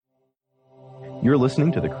You're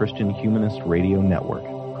listening to the Christian Humanist Radio Network,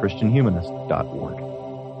 christianhumanist.org.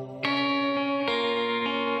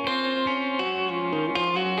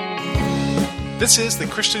 This is the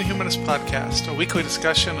Christian Humanist Podcast, a weekly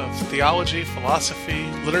discussion of theology, philosophy,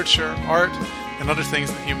 literature, art, and other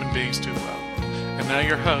things that human beings do well. And now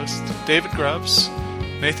your hosts, David Grubbs,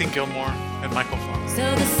 Nathan Gilmour, and Michial Farmer.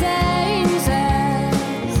 So the same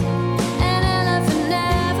says, an elephant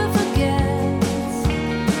never forgets,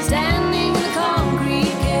 standing in the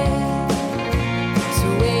concrete gate,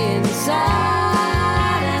 sway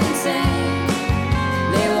inside and insane.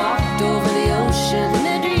 They walked over the ocean,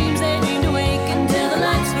 their dreams they dreamed awake until the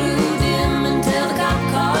lights grew dim, until the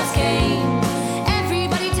cop cars came.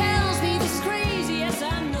 Everybody tells me this is crazy, yes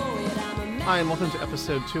I know it, I'm a man. Hi, and welcome to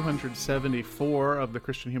episode 274 of the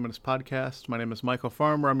Christian Humanist Podcast. My name is Michial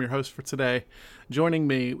Farmer. I'm your host for today. Joining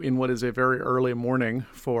me in what is a very early morning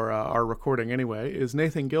for our recording anyway is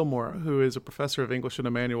Nathan Gilmour, who is a professor of English at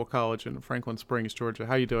Emmanuel College in Franklin Springs, Georgia.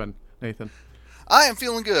 How you doing, Nathan? I am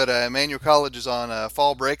feeling good. Emmanuel College is on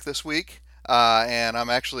fall break this week, and I'm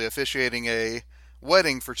actually officiating a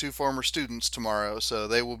wedding for two former students tomorrow, so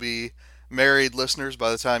they will be married listeners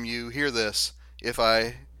by the time you hear this, if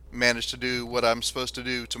I manage to do what I'm supposed to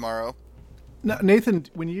do tomorrow. Now, Nathan,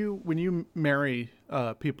 when you marry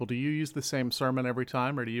people, do you use the same sermon every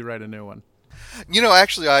time, or do you write a new one? You know,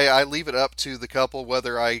 actually, I leave it up to the couple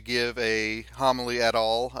whether I give a homily at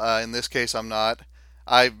all. In this case, I'm not.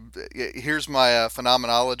 Here's my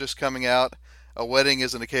phenomenologist coming out. A wedding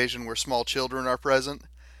is an occasion where small children are present,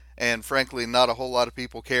 and frankly, not a whole lot of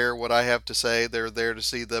people care what I have to say. They're there to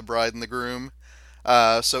see the bride and the groom.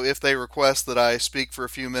 So if they request that I speak for a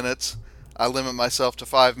few minutes, I limit myself to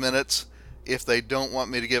 5 minutes. If they don't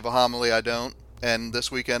want me to give a homily, I don't. And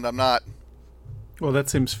this weekend, I'm not. Well, that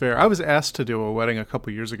seems fair. I was asked to do a wedding a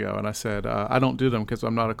couple years ago, and I said I don't do them because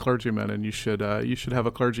I'm not a clergyman, and you should have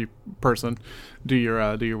a clergy person do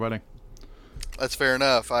your wedding. That's fair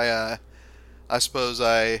enough. I suppose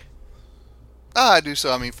I do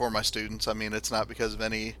so. I mean, for my students. I mean, it's not because of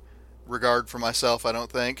any regard for myself, I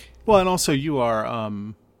don't think. Well, and also you're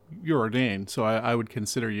ordained, so I would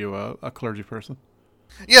consider you a clergy person.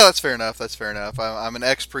 Yeah, that's fair enough. I'm an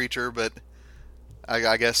ex-preacher, but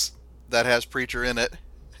I guess that has preacher in it.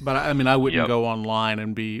 But I mean, I wouldn't go online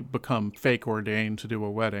and become fake ordained to do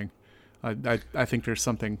a wedding. I think there's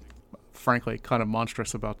something, frankly, kind of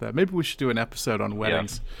monstrous about that. Maybe we should do an episode on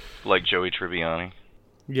weddings. Yeah. Like Joey Tribbiani.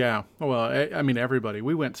 Yeah, well, I mean, everybody.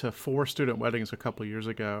 We went to 4 student weddings a couple of years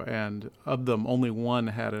ago, and of them, only one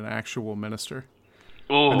had an actual minister.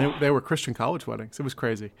 Ooh. And they were Christian college weddings. It was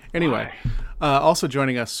crazy. Anyway, also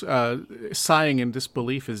joining us, sighing in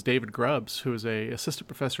disbelief, is David Grubbs, who is an assistant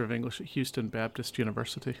professor of English at Houston Baptist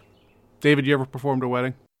University. David, you ever performed a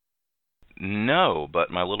wedding? No, but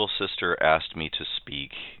my little sister asked me to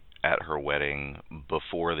speak at her wedding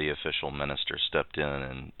before the official minister stepped in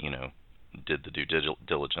and, did the due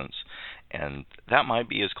diligence. And that might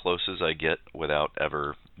be as close as I get without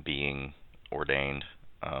ever being ordained.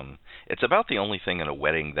 It's about the only thing in a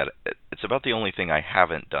wedding it's about the only thing I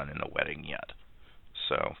haven't done in a wedding yet.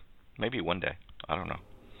 So maybe one day. I don't know.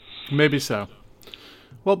 Maybe so.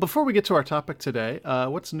 Well, before we get to our topic today,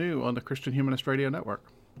 what's new on the Christian Humanist Radio Network?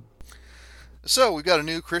 So we've got a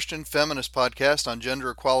new Christian feminist podcast on gender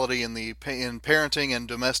equality in parenting and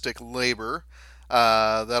domestic labor.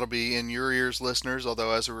 That'll be in your ears, listeners,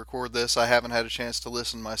 although as I record this, I haven't had a chance to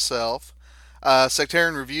listen myself.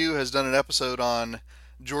 Sectarian Review has done an episode on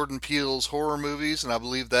Jordan Peele's horror movies, and I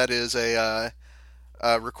believe that is a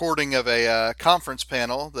recording of a conference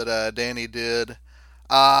panel that Danny did.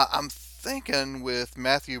 I'm thinking with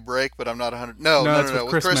Matthew Brake, but I'm not 100. No,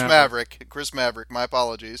 with Chris Maverick. Chris Maverick. My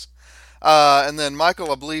apologies. And then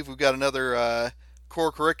Michial, I believe we've got another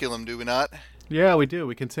core curriculum, do we not? Yeah, we do.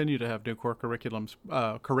 We continue to have new core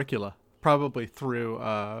curricula, probably through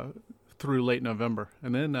late November,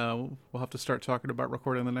 and then we'll have to start talking about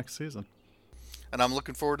recording the next season. And I'm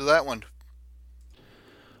looking forward to that one.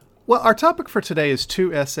 Well, our topic for today is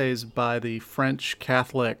 2 essays by the French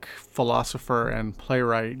Catholic philosopher and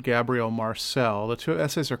playwright Gabriel Marcel. The 2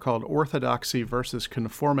 essays are called Orthodoxy versus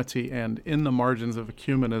Conformity and In the Margins of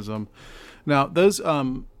Ecumenism. Now, those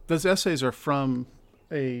essays are from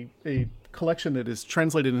a collection that is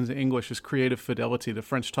translated into English as Creative Fidelity. The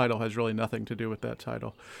French title has really nothing to do with that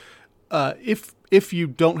title. If you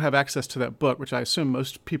don't have access to that book, which I assume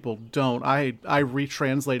most people don't, I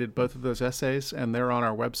retranslated both of those essays, and they're on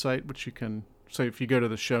our website, which you can So if you go to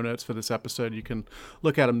the show notes for this episode, you can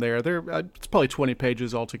look at them there. It's probably 20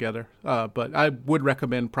 pages altogether, but I would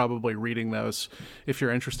recommend probably reading those if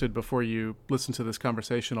you're interested before you listen to this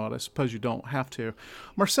conversation. I suppose you don't have to.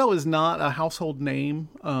 Marcel is not a household name.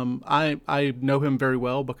 I know him very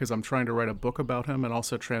well because I'm trying to write a book about him and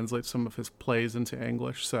also translate some of his plays into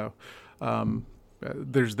English. So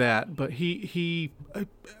there's that. But he's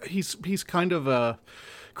kind of a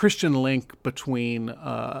Christian link between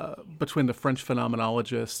the French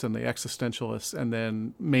phenomenologists and the existentialists, and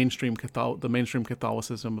then the mainstream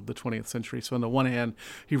Catholicism of the 20th century. So on the one hand,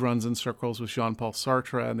 he runs in circles with Jean-Paul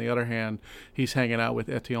Sartre, and on the other hand, he's hanging out with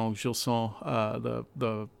Étienne Gilson,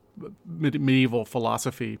 the medieval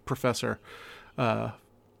philosophy professor.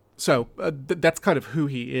 So that's kind of who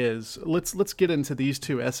he is. Let's get into these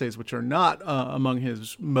two essays, which are not among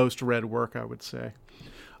his most read work, I would say.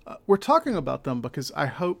 We're talking about them because I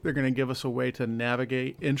hope they're going to give us a way to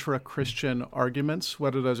navigate intra-Christian arguments,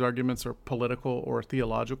 whether those arguments are political or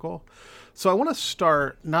theological. So I want to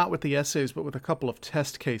start not with the essays, but with a couple of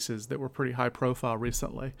test cases that were pretty high profile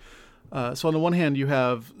recently. So on the one hand, you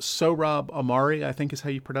have Sohrab Ahmari, I think is how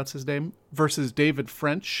you pronounce his name, versus David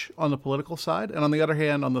French on the political side. And on the other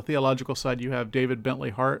hand, on the theological side, you have David Bentley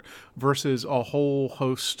Hart versus a whole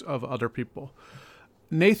host of other people.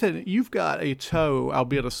 Nathan, you've got a toe,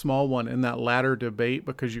 albeit a small one, in that latter debate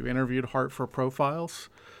because you interviewed Hart for Profiles.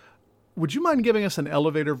 Would you mind giving us an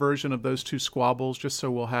elevator version of those two squabbles, just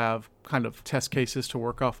so we'll have kind of test cases to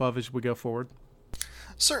work off of as we go forward?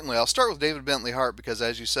 Certainly. I'll start with David Bentley Hart because,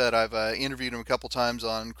 as you said, I've interviewed him a couple times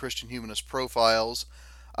on Christian Humanist Profiles,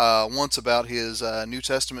 once about his New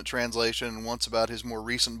Testament translation and once about his more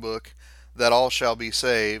recent book, That All Shall Be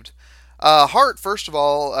Saved. Hart, first of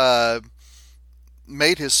all,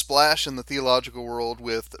 made his splash in the theological world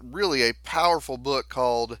with really a powerful book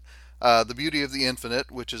called The Beauty of the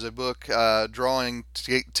Infinite, which is a book drawing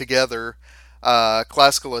together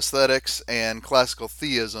classical aesthetics and classical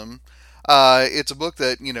theism. It's a book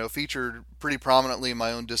that, featured pretty prominently in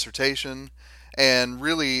my own dissertation and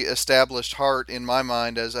really established Hart in my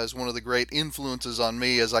mind as one of the great influences on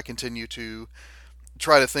me as I continue to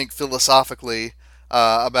try to think philosophically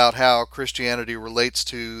about how Christianity relates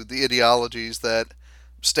to the ideologies that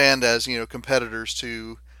stand as, competitors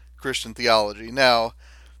to Christian theology. Now,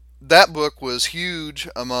 that book was huge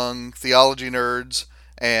among theology nerds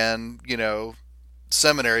and,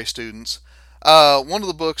 seminary students. One of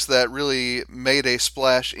the books that really made a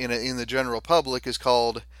splash in the general public is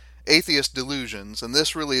called Atheist Delusions, and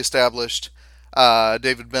this really established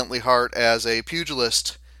David Bentley Hart as a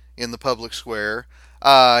pugilist in the public square.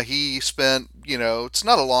 He spent, it's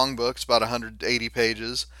not a long book, it's about 180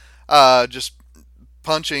 pages, just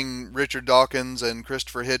punching Richard Dawkins and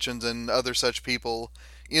Christopher Hitchens and other such people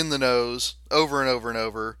in the nose over and over and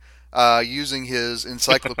over, using his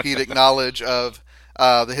encyclopedic knowledge of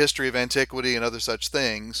the history of antiquity and other such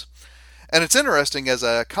things. And it's interesting as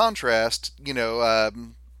a contrast,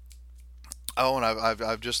 and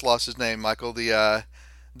I've just lost his name, Michael, the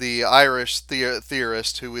Irish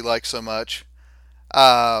theorist who we like so much.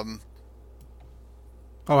 I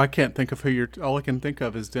can't think of all I can think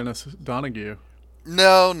of is Dennis Donahue.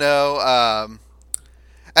 No.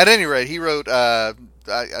 At any rate, he wrote,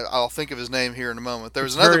 I'll think of his name here in a moment. There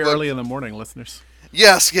was another very book. Early in the morning, listeners.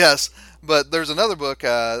 Yes. But there's another book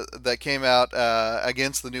that came out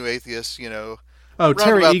against the New Atheists, Terry about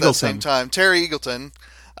Eagleton. that same time. Terry Eagleton,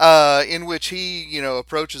 in which he,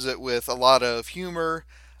 approaches it with a lot of humor.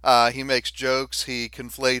 He makes jokes. He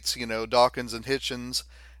conflates, Dawkins and Hitchens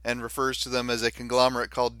and refers to them as a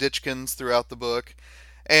conglomerate called Ditchkins throughout the book.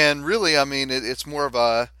 And really, it's more of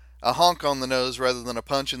a honk on the nose rather than a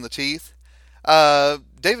punch in the teeth.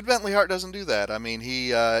 David Bentley Hart doesn't do that.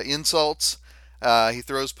 He insults, he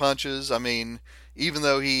throws punches. Even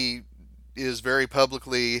though he is very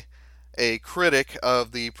publicly a critic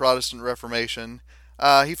of the Protestant Reformation,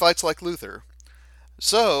 he fights like Luther.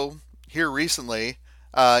 So, here recently,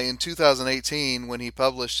 in 2018, when he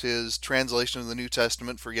published his translation of the New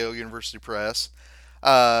Testament for Yale University Press,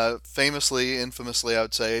 infamously, I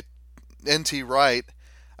would say, N.T. Wright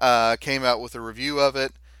came out with a review of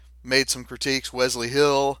it, made some critiques. Wesley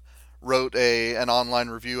Hill wrote an online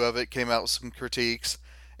review of it, came out with some critiques.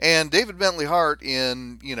 And David Bentley Hart,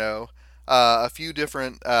 in, a few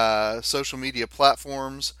different social media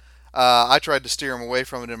platforms, I tried to steer him away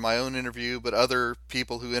from it in my own interview, but other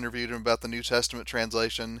people who interviewed him about the New Testament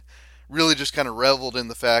translation really just kind of reveled in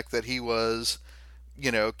the fact that he was,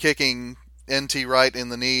 kicking N.T. Wright in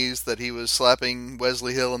the knees, that he was slapping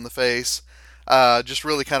Wesley Hill in the face, just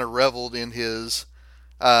really kind of reveled in his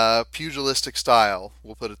pugilistic style,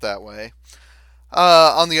 we'll put it that way.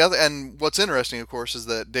 On the other, and what's interesting, of course, is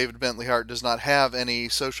that David Bentley Hart does not have any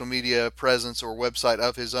social media presence or website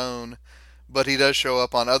of his own, but he does show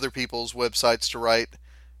up on other people's websites to write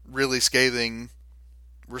really scathing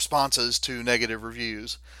responses to negative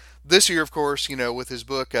reviews. This year, of course, with his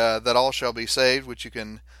book, That All Shall Be Saved, which you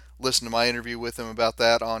can listen to my interview with him about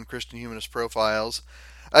that on Christian Humanist Profiles.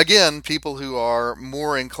 Again, people who are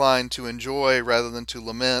more inclined to enjoy rather than to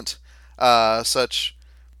lament such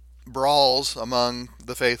brawls among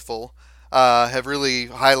the faithful have really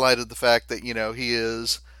highlighted the fact that he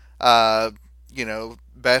is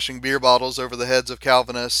bashing beer bottles over the heads of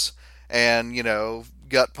Calvinists and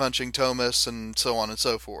gut punching Thomists and so on and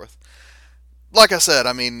so forth. Like I said,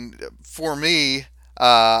 I mean, for me,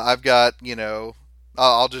 I've got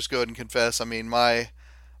I'll just go ahead and confess. I mean,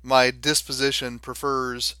 my disposition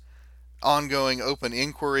prefers ongoing open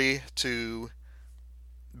inquiry to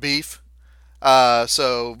beef.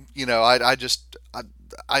 So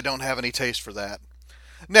I don't have any taste for that.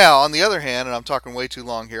 Now, on the other hand, and I'm talking way too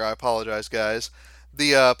long here, I apologize, guys.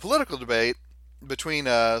 The political debate between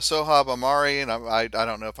Sohrab Ahmari and I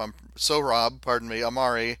don't know if I'm Sohrab, pardon me,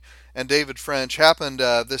 Ahmari and David French happened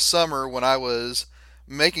this summer when I was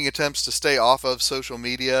making attempts to stay off of social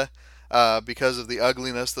media because of the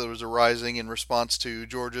ugliness that was arising in response to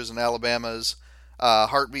Georgia's and Alabama's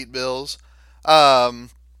heartbeat bills.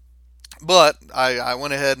 But I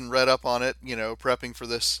went ahead and read up on it, prepping for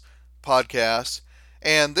this podcast.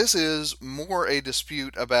 And this is more a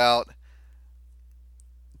dispute about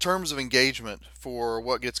terms of engagement for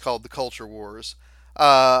what gets called the culture wars.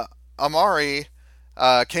 Ahmari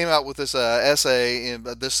came out with this essay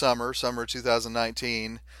this summer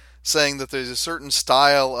 2019, saying that there's a certain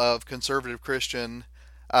style of conservative Christian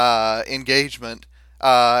engagement,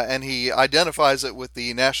 and he identifies it with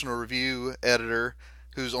the National Review editor,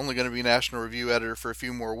 who's only going to be National Review editor for a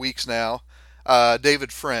few more weeks now,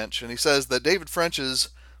 David French. And he says that David French's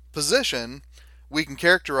position, we can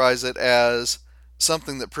characterize it as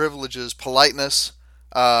something that privileges politeness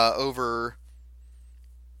over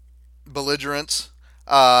belligerence,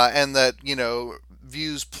 and that,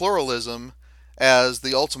 views pluralism as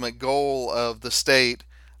the ultimate goal of the state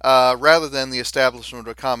rather than the establishment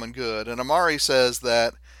of a common good. And Ahmari says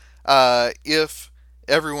that if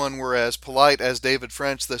everyone were as polite as David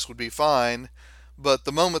French, this would be fine. But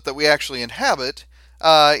the moment that we actually inhabit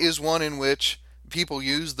is one in which people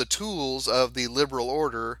use the tools of the liberal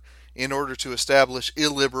order in order to establish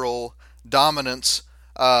illiberal dominance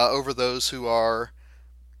over those who are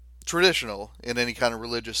traditional in any kind of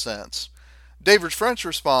religious sense. David French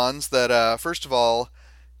responds that, first of all,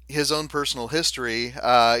 his own personal history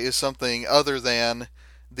is something other than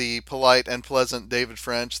the polite and pleasant David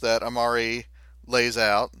French that Ahmari lays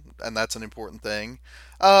out, and that's an important thing.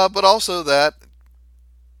 But also that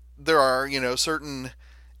there are, certain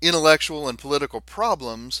intellectual and political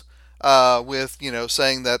problems with,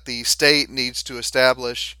 saying that the state needs to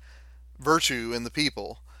establish virtue in the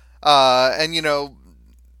people. And,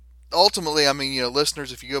 ultimately, I mean,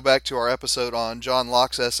 listeners, if you go back to our episode on John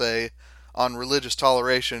Locke's essay on religious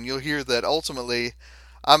toleration, you'll hear that ultimately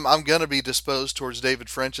I'm going to be disposed towards David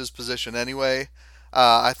French's position anyway.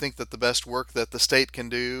 I think that the best work that the state can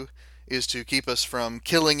do is to keep us from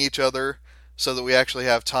killing each other so that we actually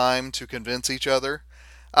have time to convince each other.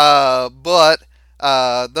 But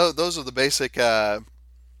those are the basic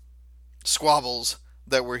squabbles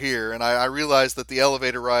that were here. And I realize that the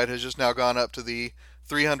elevator ride has just now gone up to the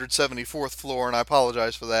 374th floor, and I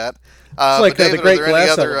apologize for that. It's like David, the Great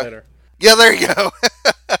Glass Elevator. Yeah, there you go.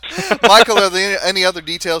 Michael, are there any other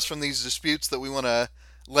details from these disputes that we want to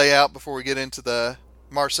lay out before we get into the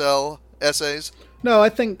Marcel essays? No, I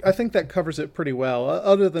think that covers it pretty well.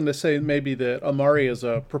 Other than to say maybe that Ahmari is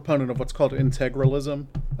a proponent of what's called integralism.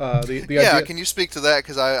 The idea, can you speak to that?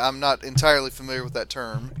 Because I'm not entirely familiar with that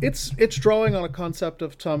term. It's drawing on a concept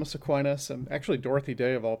of Thomas Aquinas and actually Dorothy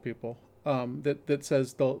Day of all people, that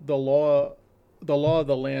says the law of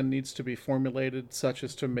the land needs to be formulated such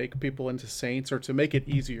as to make people into saints, or to make it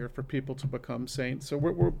easier for people to become saints. So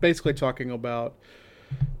we're basically talking about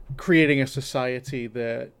creating a society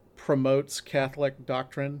that promotes Catholic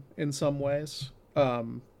doctrine in some ways,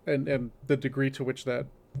 and the degree to which that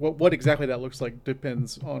what exactly that looks like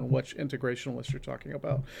depends on which integrationalist you're talking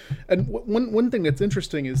about. And one thing that's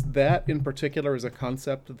interesting is that in particular is a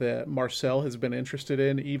concept that Marcel has been interested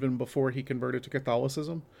in even before he converted to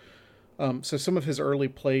Catholicism. So some of his early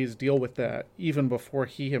plays deal with that even before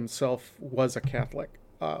he himself was a Catholic.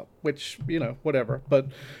 Which, whatever. But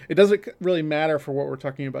it doesn't really matter for what we're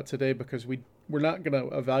talking about today, because we're not going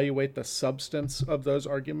to evaluate the substance of those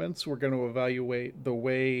arguments. We're going to evaluate the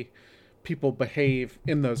way people behave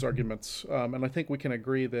in those arguments. And I think we can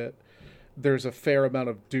agree that there's a fair amount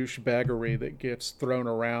of douchebaggery that gets thrown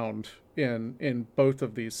around in both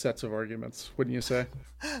of these sets of arguments, wouldn't you say?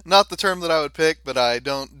 Not the term that I would pick, but I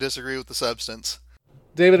don't disagree with the substance.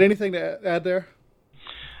 David, anything to add there?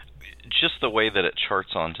 Just the way that it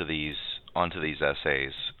charts onto these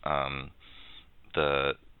essays.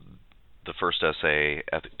 The first essay,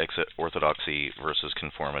 Orthodoxy versus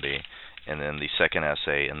Conformity, and then the second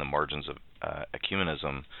essay, In the Margins of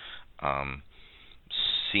Ecumenism,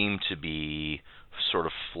 seem to be sort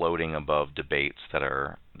of floating above debates that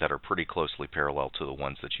are pretty closely parallel to the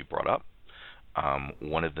ones that you brought up.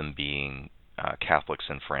 One of them being Catholics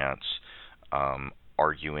in France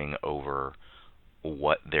arguing over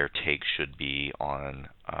what their take should be on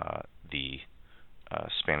the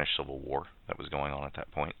Spanish Civil War that was going on at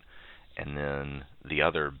that point, and then the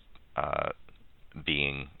other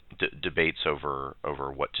being debates over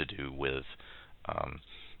what to do with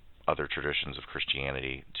other traditions of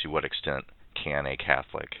Christianity. To what extent can a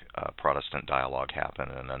Catholic Protestant dialogue happen,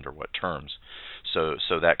 and under what terms? So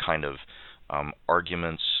that kind of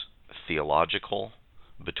arguments, theological,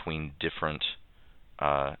 between different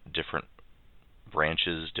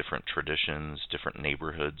branches, different traditions, different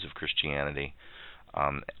neighborhoods of Christianity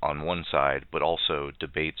on one side, but also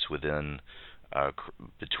debates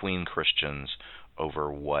between Christians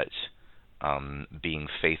over what being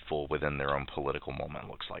faithful within their own political moment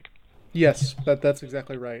looks like. Yes, that's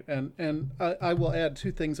exactly right. And I will add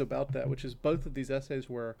two things about that, which is both of these essays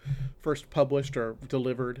were first published or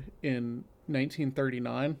delivered in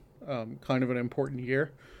 1939, kind of an important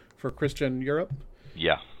year for Christian Europe.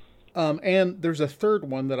 Yeah. And there's a third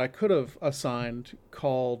one that I could have assigned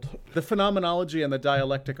called The Phenomenology and the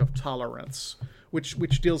Dialectic of Tolerance, which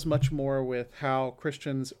deals much more with how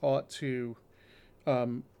Christians ought to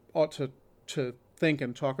think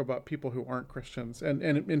and talk about people who aren't Christians. And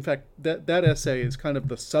in fact, that essay is kind of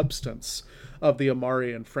the substance of the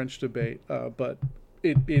Amari and French debate, but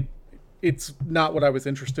it's not what I was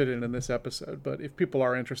interested in this episode. But if people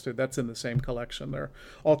are interested, that's in the same collection.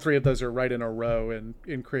 All three of those are right in a row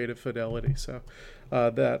in Creative Fidelity. So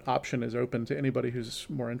that option is open to anybody who's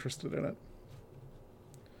more interested in it.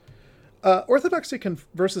 Orthodoxy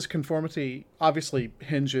versus conformity obviously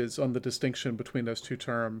hinges on the distinction between those two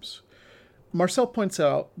terms. Marcel points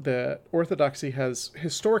out that orthodoxy has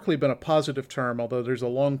historically been a positive term, although there's a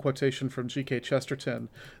long quotation from G.K. Chesterton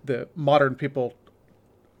that modern people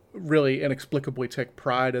really inexplicably take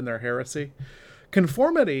pride in their heresy.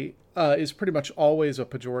 Conformity is pretty much always a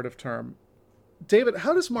pejorative term. David,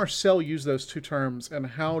 how does Marcel use those two terms, and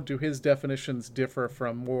how do his definitions differ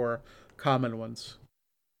from more common ones?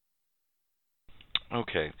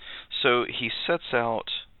 Okay, so he sets out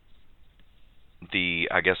the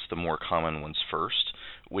more common ones first,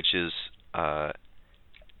 which is to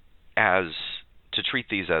treat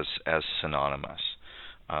these as synonymous.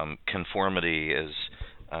 Conformity is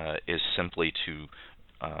simply to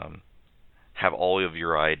have all of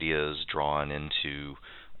your ideas drawn into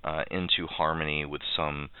harmony with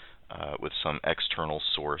some external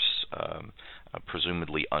source,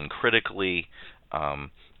 presumably uncritically,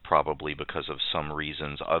 probably because of some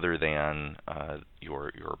reasons other than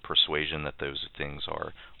your persuasion that those things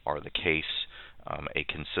are the case, a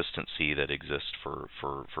consistency that exists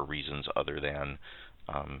for reasons other than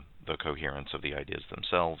the coherence of the ideas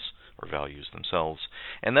themselves or values themselves.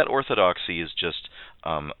 And that orthodoxy is just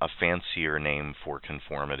a fancier name for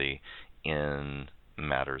conformity in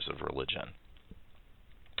matters of religion.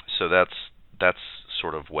 So that's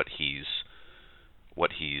sort of what he's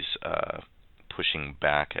pushing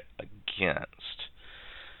back against.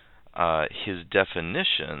 His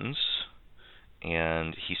definitions,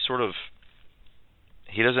 and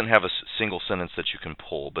he doesn't have a single sentence that you can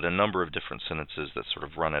pull, but a number of different sentences that sort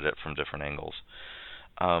of run at it from different angles.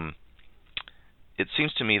 It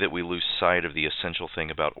seems to me that we lose sight of the essential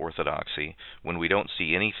thing about orthodoxy when we don't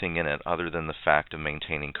see anything in it other than the fact of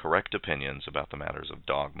maintaining correct opinions about the matters of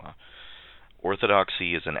dogma.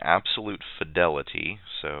 Orthodoxy is an absolute fidelity,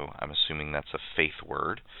 so I'm assuming that's a faith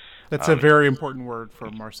word. That's a very important word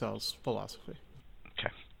for Marcel's philosophy.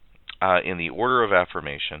 Okay. In the order of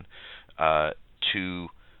affirmation, to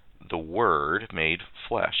the Word made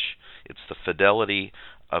flesh. It's the fidelity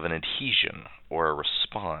of an adhesion or a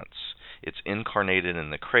response. It's incarnated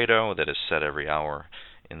in the credo that is said every hour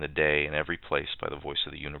in the day in every place by the voice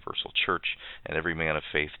of the universal church and every man of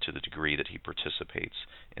faith to the degree that he participates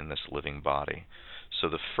in this living body. So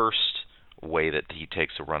the first way that he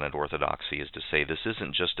takes a run at orthodoxy is to say this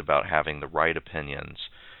isn't just about having the right opinions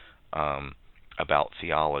about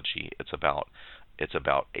theology. It's about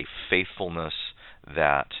a faithfulness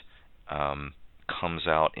that comes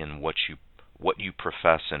out in what you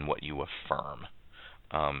profess and what you affirm.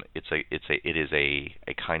 It is a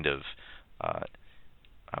kind of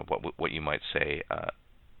what you might say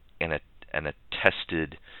an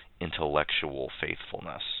attested intellectual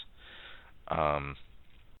faithfulness.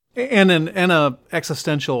 And a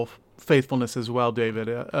existential faithfulness as well, David.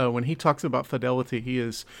 When he talks about fidelity, he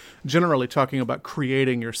is generally talking about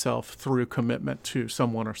creating yourself through commitment to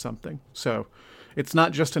someone or something. So it's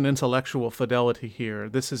not just an intellectual fidelity here.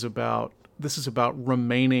 This is about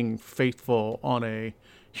remaining faithful on a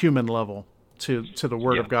human level to the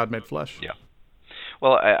Word of God made flesh. Yeah.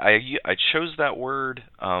 Well, I chose that word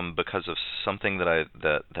because of something that I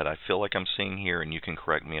feel like I'm seeing here, and you can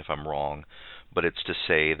correct me if I'm wrong. But it's to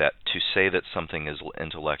say that something is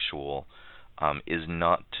intellectual is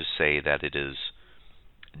not to say that it is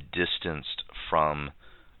distanced from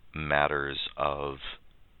matters of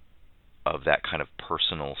that kind of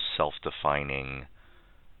personal, self-defining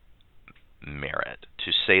merit.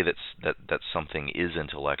 To say that something is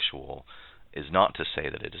intellectual is not to say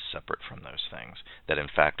that it is separate from those things. That in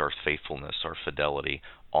fact our faithfulness, our fidelity,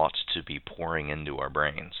 ought to be pouring into our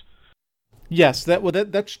brains. Yes,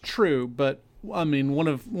 that's true. But I mean, one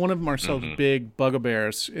of Marcel's big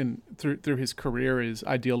bugbears through his career is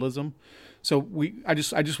idealism. So I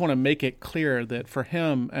just want to make it clear that for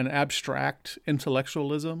him, an abstract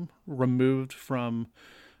intellectualism removed from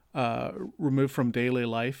daily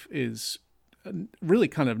life is really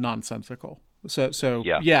kind of nonsensical. So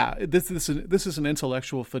yeah, this is an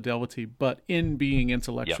intellectual fidelity, but in being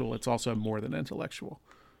intellectual, it's also more than intellectual.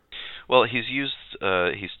 Well, he's used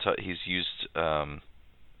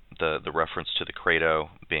the reference to the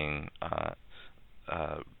credo being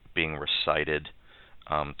recited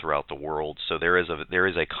throughout the world. So there is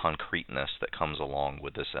a concreteness that comes along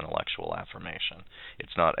with this intellectual affirmation.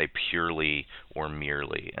 It's not a purely or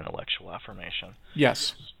merely intellectual affirmation.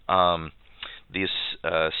 Yes.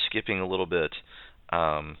 Skipping a little bit,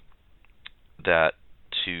 that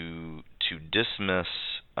to dismiss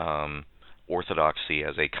orthodoxy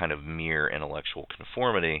as a kind of mere intellectual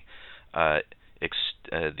conformity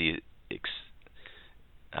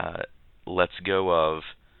lets go of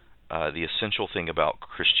the essential thing about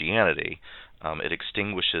Christianity. It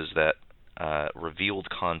extinguishes that revealed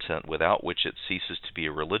content without which it ceases to be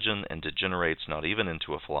a religion and degenerates not even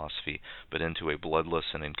into a philosophy, but into a bloodless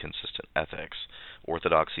and inconsistent ethics.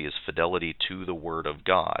 Orthodoxy is fidelity to the Word of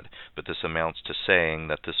God, but this amounts to saying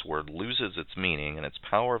that this word loses its meaning and its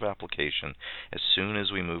power of application as soon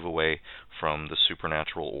as we move away from the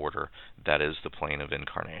supernatural order that is the plane of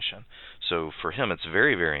incarnation. So for him, it's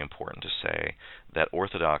very, very important to say that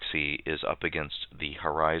orthodoxy is up against the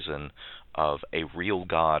horizon of a real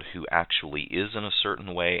God who actually is in a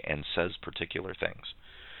certain way and says particular things.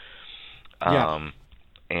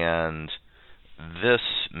 And this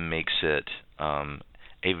makes it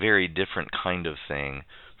a very different kind of thing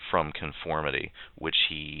from conformity, which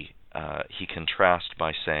he contrasts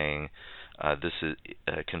by saying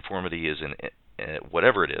conformity is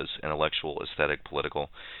whatever it is, intellectual, aesthetic, political,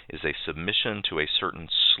 is a submission to a certain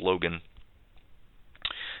slogan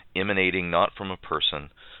emanating not from a person,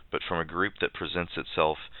 but from a group that presents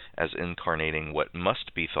itself as incarnating what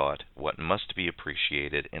must be thought, what must be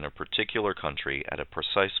appreciated in a particular country at a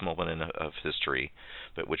precise moment of history,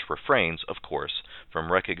 but which refrains, of course,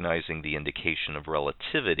 from recognizing the indication of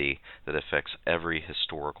relativity that affects every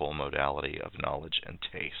historical modality of knowledge and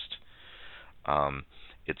taste.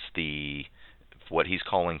 It's what he's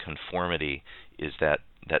calling conformity is that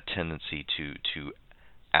tendency to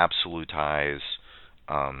absolutize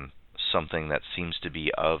something that seems to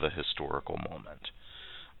be of a historical moment,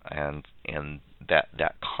 and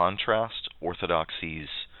that contrast, orthodoxy's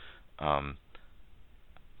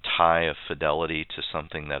tie of fidelity to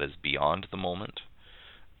something that is beyond the moment,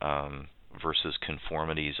 versus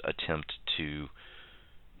conformity's attempt to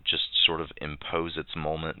just sort of impose its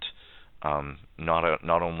moment,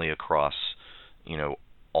 not only across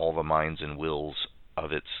all the minds and wills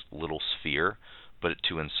of its little sphere, but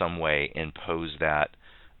to in some way impose that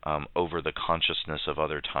over the consciousness of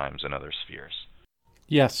other times and other spheres.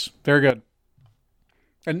 Yes, very good.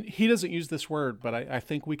 And he doesn't use this word, but I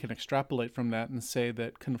think we can extrapolate from that and say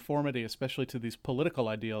that conformity, especially to these political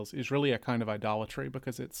ideals, is really a kind of idolatry,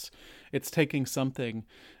 because it's taking something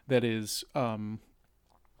that is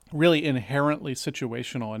really inherently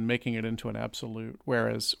situational and making it into an absolute,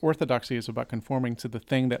 whereas orthodoxy is about conforming to the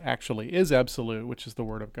thing that actually is absolute, which is the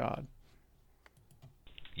Word of God.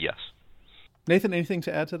 Yes. Nathan, anything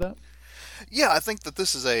to add to that? Yeah, I think that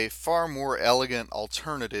this is a far more elegant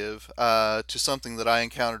alternative to something that I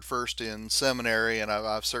encountered first in seminary, and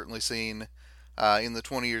I've certainly seen in the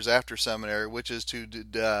 20 years after seminary, which is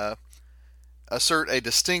to assert a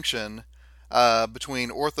distinction between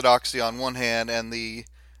orthodoxy on one hand and the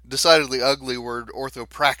decidedly ugly word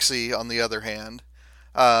orthopraxy on the other hand.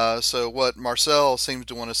 So what Marcel seems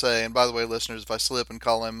to want to say, and by the way, listeners, if I slip and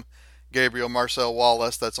call him Gabriel Marcel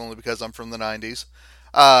Wallace, that's only because I'm from the 90s.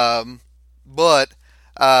 But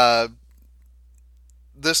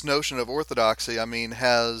this notion of orthodoxy, I mean,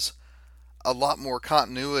 has a lot more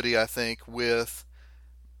continuity, I think, with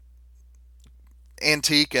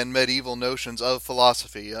antique and medieval notions of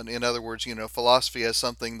philosophy. In other words, philosophy as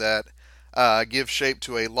something that gives shape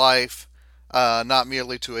to a life, not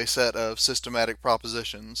merely to a set of systematic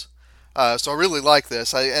propositions. So I really like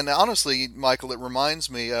this. And honestly, Michael, it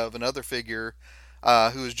reminds me of another figure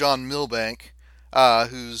who is John Milbank,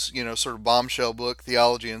 whose sort of bombshell book,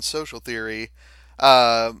 Theology and Social Theory,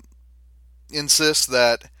 insists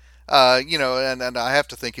that and I have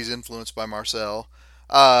to think he's influenced by Marcel,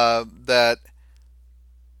 that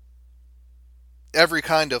every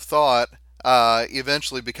kind of thought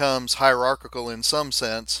eventually becomes hierarchical in some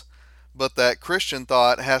sense, but that Christian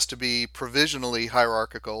thought has to be provisionally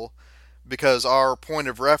hierarchical because our point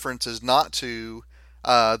of reference is not to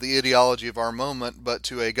the ideology of our moment, but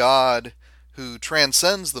to a God who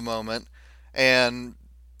transcends the moment, and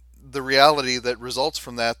the reality that results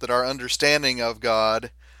from that our understanding of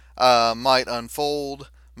God might unfold,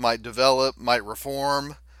 might develop, might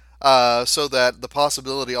reform, so that the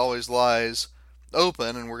possibility always lies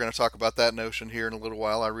open, and we're going to talk about that notion here in a little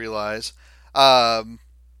while, I realize. But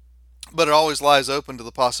it always lies open to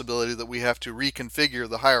the possibility that we have to reconfigure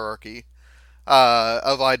the hierarchy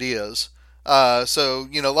of ideas. So,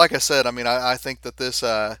 like I said, I mean, I think that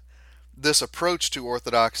this approach to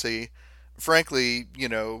orthodoxy, frankly,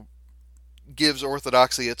 gives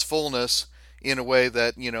orthodoxy its fullness in a way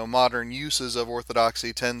that, modern uses of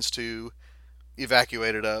orthodoxy tends to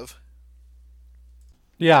evacuate it of.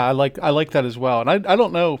 Yeah, I like that as well. And I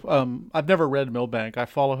don't know. I've never read Milbank. I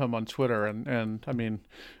follow him on Twitter, and I mean,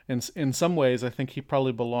 in some ways, I think he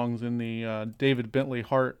probably belongs in the David Bentley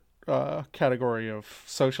Hart category of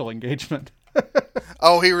social engagement.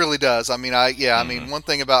 Oh, he really does. I mean, I mean, one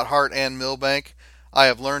thing about Hart and Milbank, I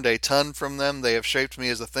have learned a ton from them. They have shaped me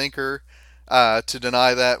as a thinker. To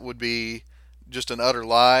deny that would be just an utter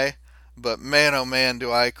lie. But man, oh man,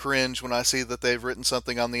 do I cringe when I see that they've written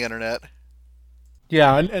something on the internet.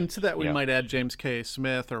 Yeah, and to that we might add James K.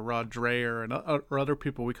 Smith or Rod Dreher and or other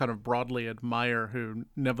people we kind of broadly admire who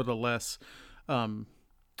nevertheless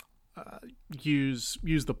use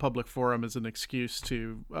the public forum as an excuse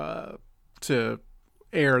to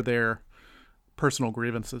air their personal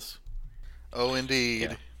grievances. Oh,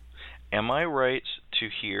 indeed. Yeah. Am I right to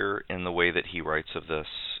hear in the way that he writes of this,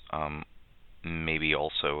 maybe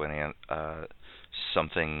also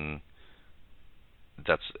something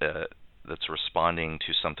that's responding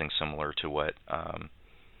to something similar to what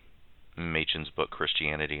Machen's book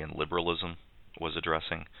Christianity and Liberalism was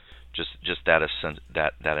addressing? Just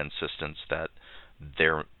that insistence that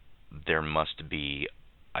there must be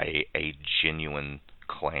a genuine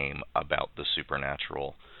claim about the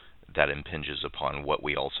supernatural that impinges upon what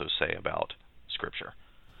we also say about Scripture.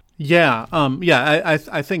 Yeah,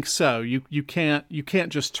 I think so. You can't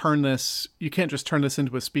just turn this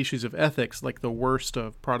into a species of ethics like the worst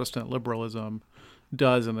of Protestant liberalism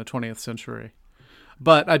does in the 20th century.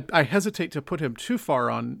 But I hesitate to put him too far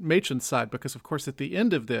on Machen's side because, of course, at the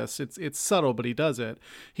end of this, it's subtle, but he does it.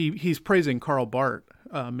 He's praising Karl Barth,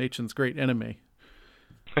 Machen's great enemy.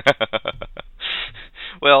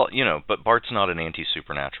 Well, but Barth's not an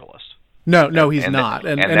anti-supernaturalist. No, he's not.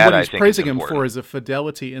 And what he's praising him for is a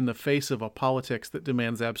fidelity in the face of a politics that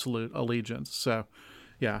demands absolute allegiance. So,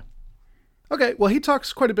 yeah. Okay, well, he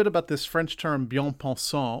talks quite a bit about this French term bien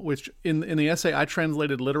pensant, which in the essay I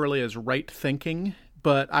translated literally as right thinking,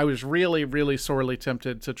 but I was really, really sorely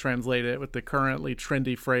tempted to translate it with the currently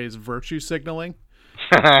trendy phrase virtue signaling.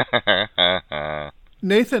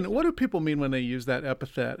 Nathan, what do people mean when they use that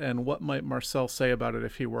epithet, and what might Marcel say about it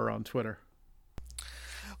if he were on Twitter?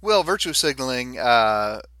 Well, virtue signaling is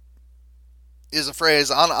a phrase,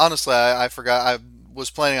 honestly, I forgot. I was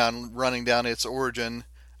planning on running down its origin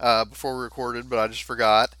before we recorded, but I just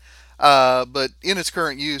forgot. But in its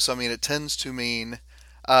current use, I mean, it tends to mean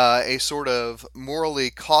a sort of morally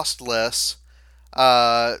costless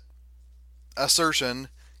assertion,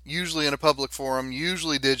 usually in a public forum,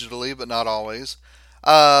 usually digitally, but not always,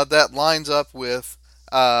 that lines up with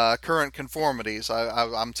current conformities.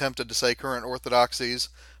 I'm tempted to say current orthodoxies,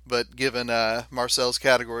 but given Marcel's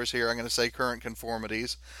categories here, I'm going to say current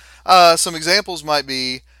conformities. Some examples might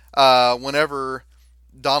be whenever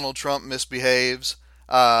Donald Trump misbehaves,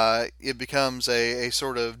 it becomes a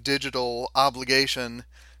sort of digital obligation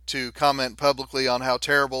to comment publicly on how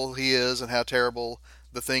terrible he is and how terrible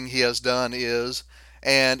the thing he has done is.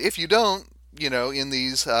 And if you don't, in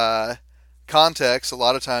these contexts, a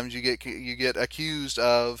lot of times you get accused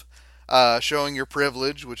of showing your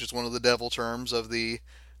privilege, which is one of the devil terms of the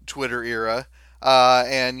Twitter era,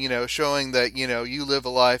 and showing that you live a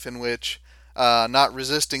life in which not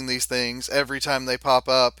resisting these things every time they pop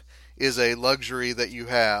up is a luxury that you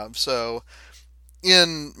have. So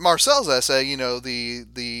in Marcel's essay,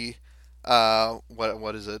 the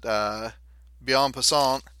what is it? Bien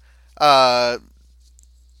passant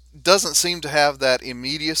doesn't seem to have that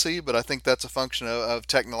immediacy, but I think that's a function of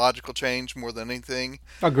technological change more than anything.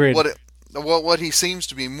 Agreed. What he seems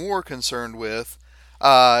to be more concerned with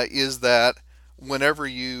is that whenever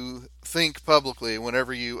you think publicly,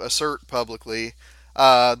 whenever you assert publicly,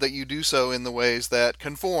 that you do so in the ways that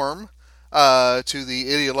conform to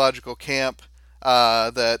the ideological camp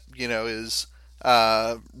that is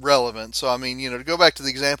relevant. So I mean, to go back to the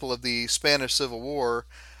example of the Spanish Civil War,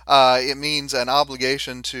 it means an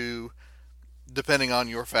obligation to, depending on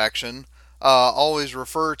your faction, always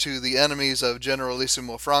refer to the enemies of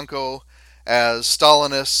Generalissimo Franco as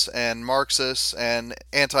Stalinists and Marxists and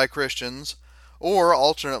anti-Christians, or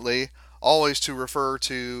alternately, always to refer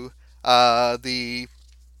to the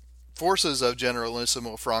forces of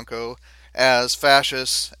Generalissimo Franco as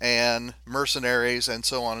fascists and mercenaries and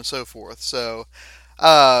so on and so forth. So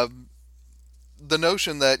the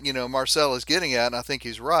notion that Marcel is getting at, and I think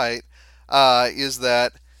he's right, is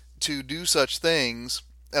that to do such things,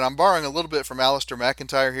 and I'm borrowing a little bit from Alistair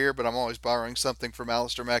McIntyre here, but I'm always borrowing something from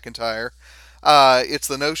Alistair McIntyre. It's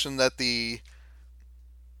the notion that the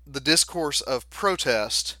discourse of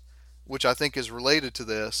protest, which I think is related to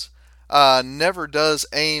this, never does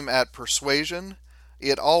aim at persuasion.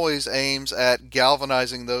 It always aims at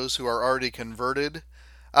galvanizing those who are already converted.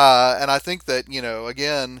 And I think that,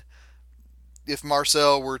 again, if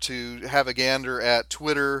Marcel were to have a gander at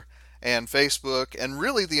Twitter and Facebook and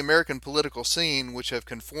really the American political scene, which have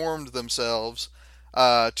conformed themselves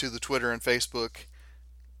to the Twitter and Facebook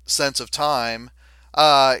sense of time,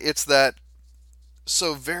 it's that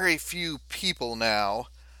so very few people now,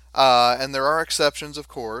 and there are exceptions, of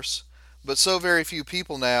course, but so very few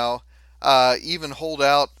people now even hold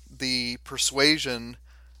out the persuasion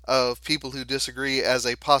of people who disagree as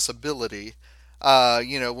a possibility.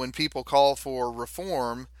 When people call for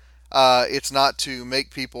reform, it's not to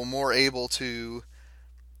make people more able to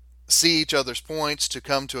see each other's points, to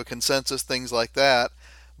come to a consensus, things like that,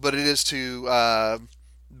 but it is to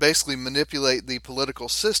basically manipulate the political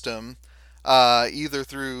system, either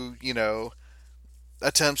through,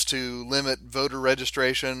 attempts to limit voter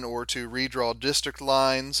registration or to redraw district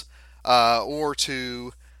lines, or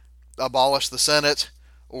to abolish the Senate,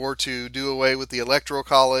 or to do away with the Electoral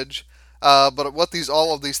College. But what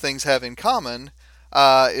all of these things have in common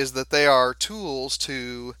is that they are tools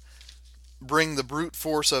to bring the brute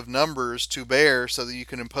force of numbers to bear so that you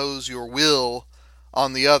can impose your will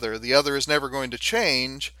on the other. The other is never going to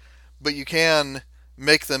change, but you can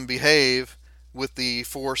make them behave with the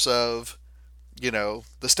force of,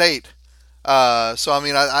 the state. So, I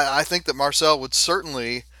mean, I think that Marcel would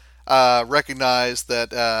certainly recognize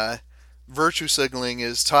that virtue signaling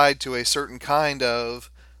is tied to a certain kind of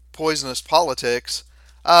poisonous politics.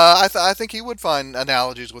 I think he would find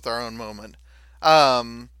analogies with our own moment.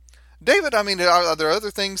 David, I mean, are there other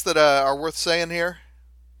things that are worth saying here?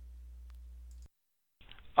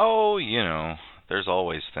 Oh, there's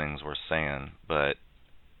always things worth saying, but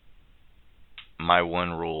my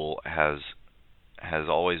one rule has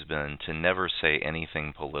always been to never say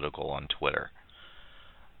anything political on Twitter.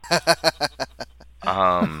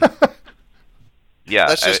 Yeah.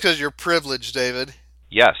 That's just because you're privileged, David.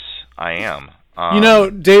 Yes, I am.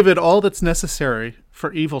 David, all that's necessary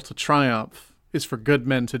for evil to triumph is for good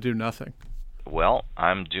men to do nothing. Well,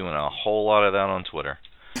 I'm doing a whole lot of that on Twitter.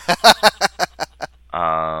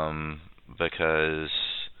 Because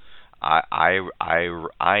I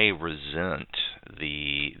resent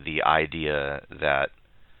the idea that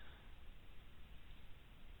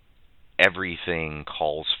everything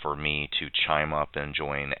calls for me to chime up and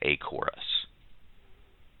join a chorus.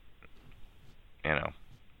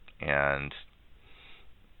 And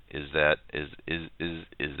is that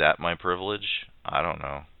my privilege? I don't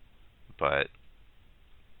know, but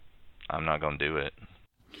I'm not going to do it.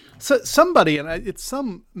 So somebody, and it's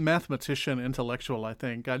some mathematician, intellectual, I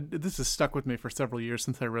think, this has stuck with me for several years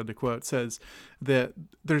since I read the quote, says that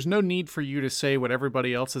there's no need for you to say what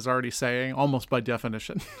everybody else is already saying, almost by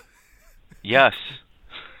definition. Yes.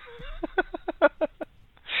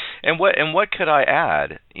 what could I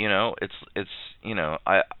add? It's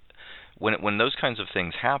I when those kinds of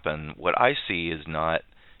things happen, what I see is not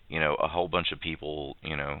a whole bunch of people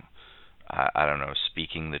I don't know,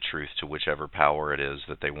 speaking the truth to whichever power it is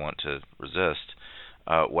that they want to resist.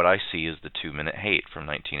 What I see is the 2-minute hate from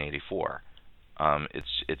 1984.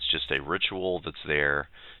 It's just a ritual that's there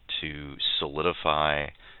to solidify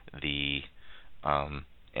the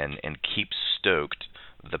and keep stoked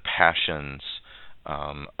the passions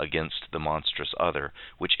against the monstrous other.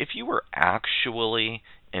 Which, if you were actually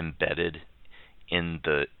embedded in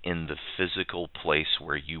the physical place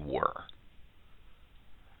where you were,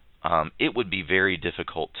 it would be very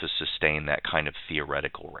difficult to sustain that kind of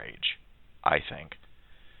theoretical rage, I think.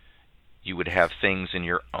 You would have things in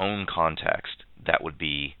your own context that would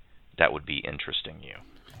be interesting you.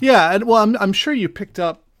 Yeah, and well, I'm sure you picked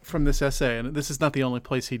up from this essay, and this is not the only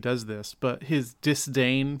place he does this, but his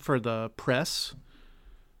disdain for the press.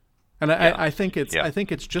 And I think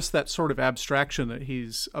it's just that sort of abstraction that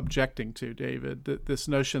he's objecting to, David. This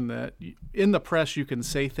notion that in the press you can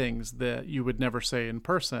say things that you would never say in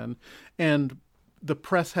person, and the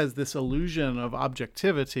press has this illusion of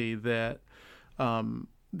objectivity that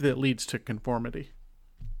leads to conformity.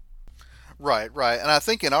 Right. And I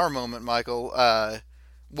think in our moment, Michael,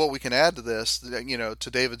 what we can add to this, to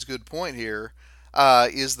David's good point here,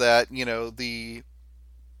 is that the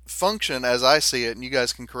function, as I see it, and you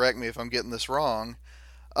guys can correct me if I'm getting this wrong,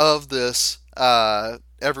 of this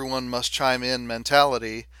everyone must chime in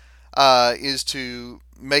mentality is to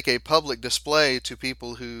make a public display to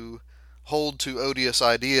people who hold to odious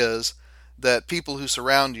ideas that people who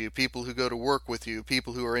surround you, people who go to work with you,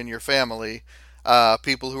 people who are in your family,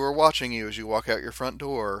 people who are watching you as you walk out your front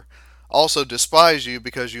door, also despise you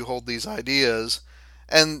because you hold these ideas.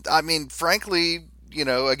 And I mean, frankly,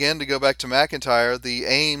 again, to go back to McIntyre, the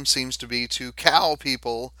aim seems to be to cow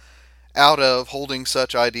people out of holding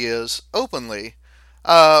such ideas openly,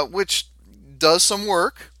 which does some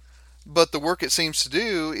work, but the work it seems to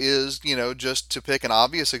do is, just to pick an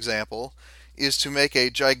obvious example, is to make a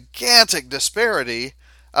gigantic disparity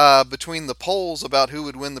between the polls about who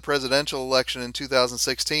would win the presidential election in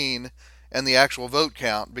 2016 and the actual vote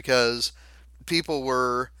count, because people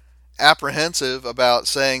were apprehensive about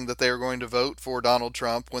saying that they were going to vote for Donald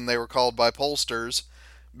Trump when they were called by pollsters,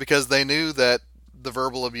 because they knew that the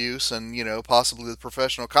verbal abuse and possibly the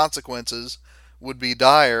professional consequences would be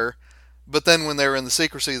dire. But then when they were in the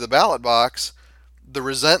secrecy of the ballot box, the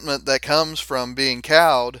resentment that comes from being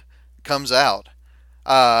cowed comes out.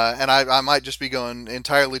 And I might just be going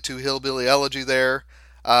entirely to hillbilly elegy there,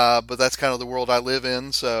 but that's kind of the world I live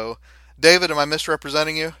in. So, David, am I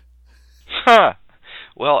misrepresenting you?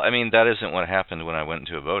 Well, I mean, that isn't what happened when I went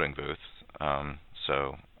into a voting booth.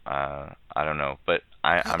 So I don't know, but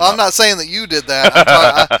I'm not saying that you did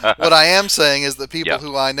that. What I am saying is that people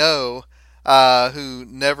who I know who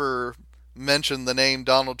never mentioned the name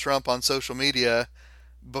Donald Trump on social media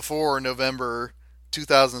before November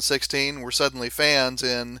 2016 were suddenly fans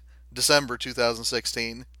in December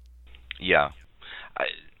 2016. Yeah.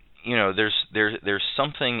 There's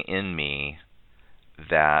something in me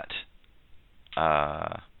that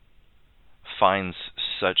finds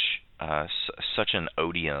such an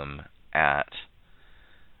odium at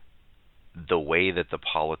the way that the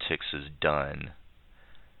politics is done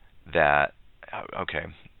that, okay,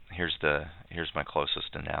 here's my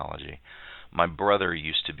closest analogy. My brother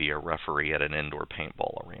used to be a referee at an indoor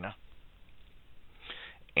paintball arena.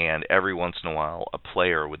 And every once in a while, a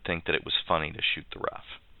player would think that it was funny to shoot the ref.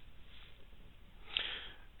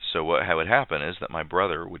 So what would happen is that my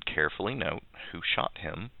brother would carefully note who shot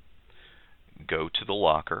him, go to the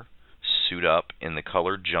locker, suit up in the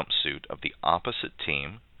colored jumpsuit of the opposite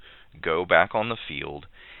team, go back on the field,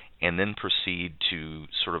 and then proceed to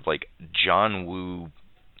sort of like John Woo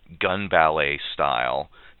gun ballet style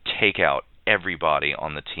take out everybody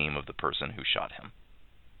on the team of the person who shot him.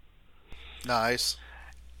 Nice.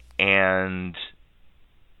 And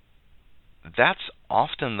that's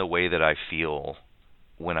often the way that I feel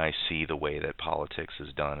when I see the way that politics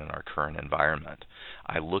is done in our current environment.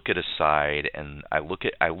 I look at a side and I look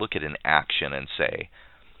at an action and say,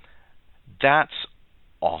 that's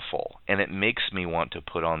awful, and it makes me want to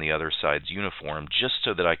put on the other side's uniform just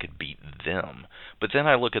so that I could beat them. But then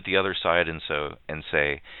I look at the other side and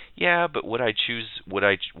say, yeah, but would I choose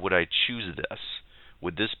this?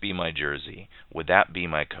 Would this be my jersey? Would that be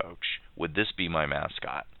my coach? Would this be my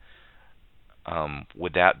mascot?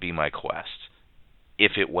 Would that be my quest?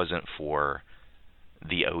 If it wasn't for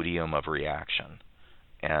the odium of reaction,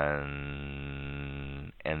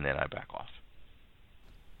 and then I back off.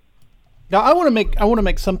 Now I want to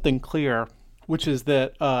make something clear which is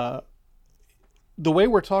that the way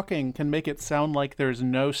we're talking can make it sound like there's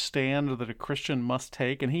no stand that a Christian must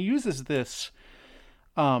take. And he uses this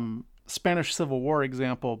Spanish Civil War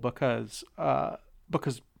example because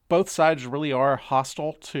both sides really are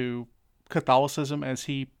hostile to Catholicism as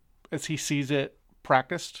he sees it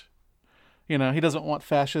practiced. He doesn't want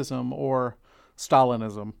fascism or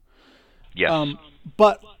Stalinism. Yes.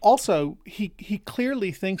 But also, he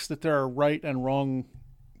clearly thinks that there are right and wrong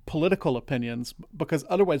political opinions, because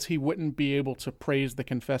otherwise he wouldn't be able to praise the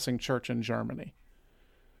confessing church in Germany.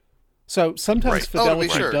 So sometimes fidelity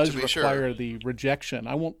does require the rejection.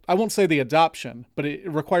 I won't say the adoption, but it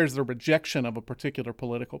requires the rejection of a particular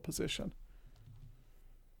political position.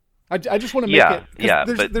 I just want to make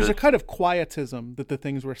it. There's a kind of quietism that the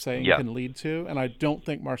things we're saying can lead to, and I don't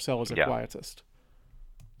think Marcel is a quietist.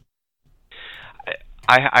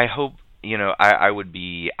 I hope, I would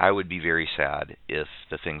be very sad if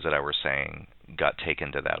the things that I were saying got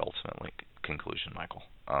taken to that ultimate conclusion, Michael.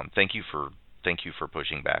 Thank you for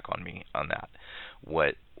pushing back on me on that.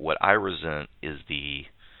 What I resent is the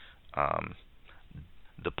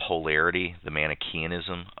polarity, the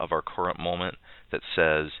Manichaeanism of our current moment that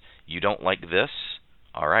says, you don't like this,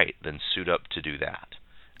 all right, then suit up to do that.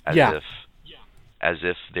 As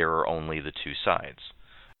if there are only the two sides.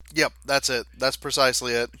 Yep, that's it. That's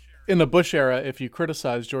precisely it. In the Bush era, if you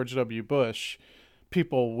criticize George W. Bush,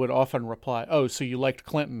 people would often reply, "Oh, so you liked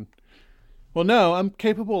Clinton?" Well, no, I'm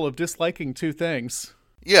capable of disliking two things.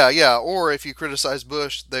 Yeah. Or if you criticize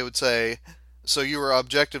Bush, they would say, "So you were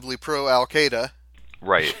objectively pro-Al Qaeda?"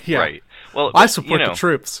 Right. Right. Well, I support the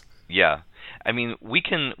troops. Yeah. I mean, we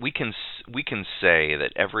can say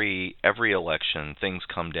that every election things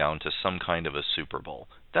come down to some kind of a Super Bowl.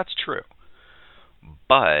 That's true.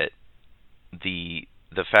 But the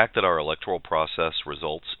fact that our electoral process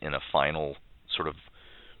results in a final sort of,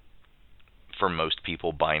 for most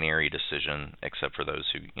people, binary decision, except for those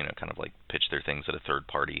who, kind of like pitch their things at a third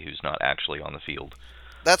party who's not actually on the field.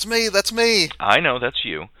 That's me. I know, that's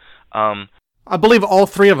you. I believe all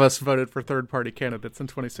three of us voted for third-party candidates in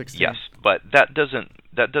 2016. Yes, but that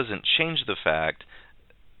doesn't change the fact,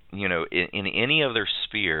 in any other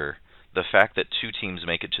sphere, the fact that two teams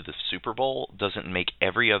make it to the Super Bowl doesn't make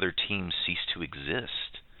every other team cease to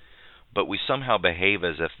exist. But we somehow behave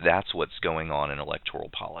as if that's what's going on in electoral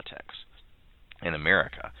politics in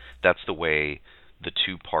America. That's the way the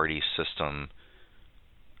two-party system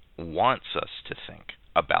wants us to think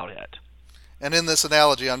about it. And in this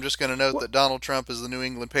analogy, I'm just going to note that Donald Trump is the New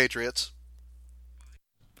England Patriots.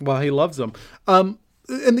 Well, he loves them.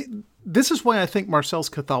 And this is why I think Marcel's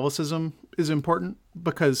Catholicism is important,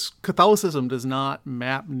 because Catholicism does not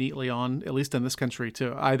map neatly on, at least in this country,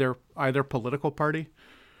 to either political party.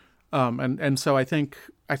 And so I think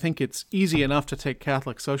it's easy enough to take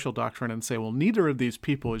Catholic social doctrine and say, well, neither of these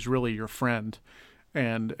people is really your friend,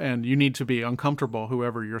 and you need to be uncomfortable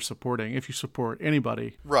whoever you're supporting if you support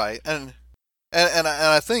anybody. Right. And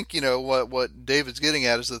I think, what David's getting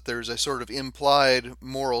at is that there's a sort of implied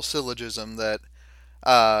moral syllogism that,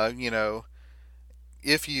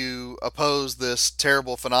 if you oppose this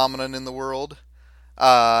terrible phenomenon in the world,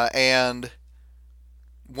 and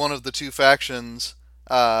one of the two factions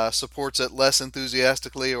supports it less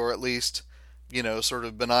enthusiastically, or at least, sort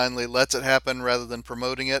of benignly lets it happen rather than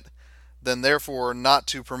promoting it, then therefore not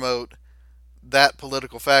to promote that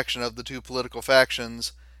political faction of the two political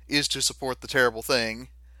factions is to support the terrible thing.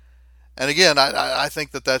 And again, I think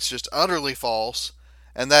that that's just utterly false,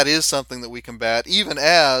 and that is something that we combat, even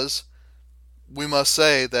as we must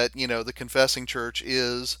say that, the confessing church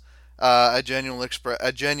is a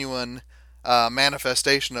genuine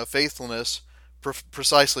manifestation of faithfulness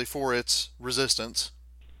precisely for its resistance.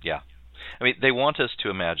 Yeah. I mean, they want us to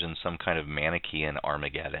imagine some kind of Manichaean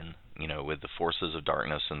Armageddon, with the forces of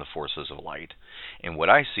darkness and the forces of light. And what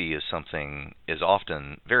I see is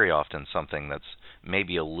very often something that's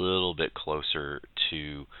maybe a little bit closer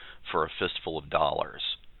to for a fistful of dollars.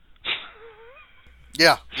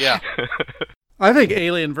 Yeah. I think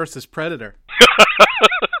Alien versus Predator.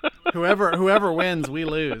 Whoever wins, we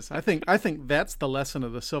lose. I think that's the lesson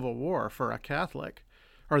of the Civil War for a Catholic,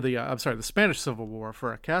 or the Spanish Civil War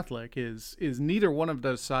for a Catholic is neither one of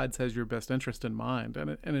those sides has your best interest in mind,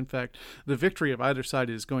 and in fact, the victory of either side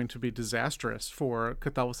is going to be disastrous for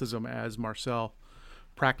Catholicism as Marcel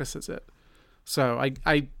practices it. So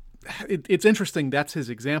it's interesting that's his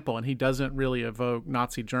example, and he doesn't really evoke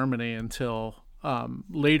Nazi Germany until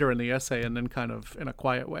later in the essay, and then kind of in a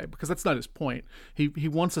quiet way, because that's not his point. He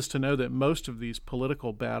wants us to know that most of these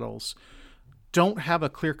political battles don't have a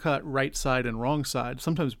clear-cut right side and wrong side.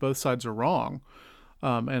 Sometimes both sides are wrong,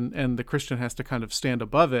 and the Christian has to kind of stand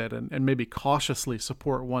above it and maybe cautiously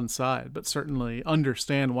support one side, but certainly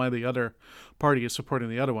understand why the other party is supporting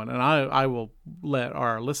the other one. And I will let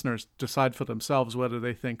our listeners decide for themselves whether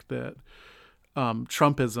they think that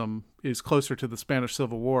Trumpism is closer to the Spanish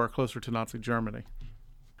Civil War or closer to Nazi Germany.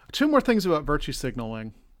 Two more things about virtue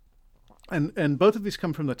signaling. And both of these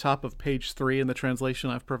come from the top of page 3 in the translation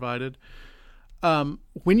I've provided.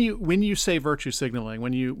 When you say virtue signaling,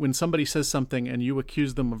 when somebody says something and you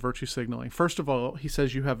accuse them of virtue signaling, first of all, he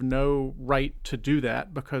says you have no right to do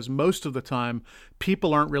that, because most of the time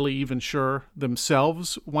people aren't really even sure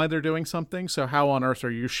themselves why they're doing something. So how on earth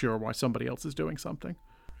are you sure why somebody else is doing something,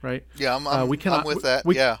 right? Yeah, I'm with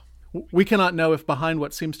that. We cannot know if behind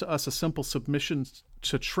what seems to us a simple submission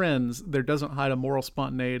to trends, there doesn't hide a moral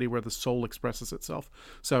spontaneity where the soul expresses itself.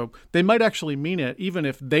 So they might actually mean it, even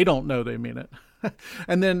if they don't know they mean it.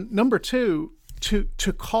 And then number 2,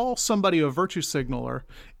 to call somebody a virtue signaler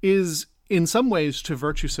is in some ways to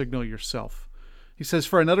virtue signal yourself. He says,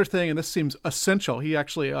 for another thing, and this seems essential, he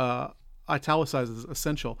actually italicizes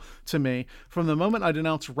essential to me. From the moment I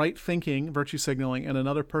denounce right thinking, virtue signaling, in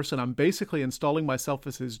another person, I'm basically installing myself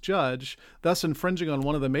as his judge, thus infringing on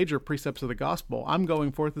one of the major precepts of the gospel. I'm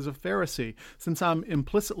going forth as a Pharisee, since I'm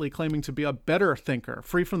implicitly claiming to be a better thinker,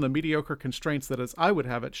 free from the mediocre constraints that, as I would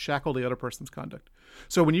have it, shackle the other person's conduct.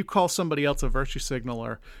 So when you call somebody else a virtue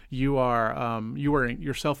signaler, you are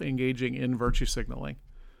yourself engaging in virtue signaling.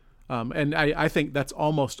 And I think that's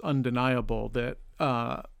almost undeniable that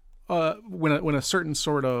when a certain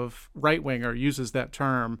sort of right-winger uses that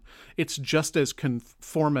term, it's just as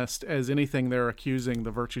conformist as anything they're accusing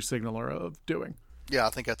the virtue signaler of doing. Yeah,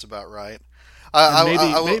 I think that's about right.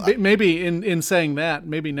 Maybe in saying that,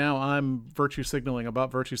 maybe now I'm virtue signaling about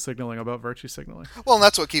virtue signaling about virtue signaling. Well, and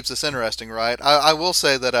that's what keeps this interesting, right? I will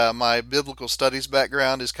say that my biblical studies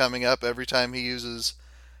background is coming up every time he uses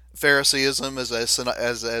Phariseeism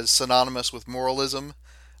as synonymous with moralism,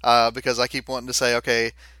 because I keep wanting to say,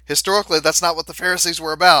 okay, historically that's not what the Pharisees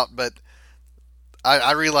were about, but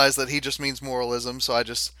I realize that he just means moralism, so I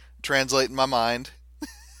just translate in my mind.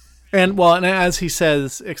 And as he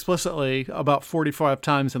says explicitly about 45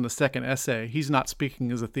 times in the second essay, he's not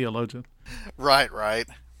speaking as a theologian. Right.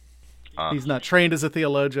 He's not trained as a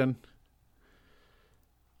theologian.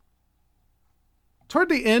 Toward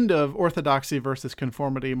the end of Orthodoxy versus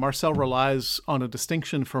Conformity, Marcel relies on a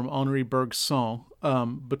distinction from Henri Bergson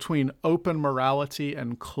between open morality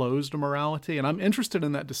and closed morality. And I'm interested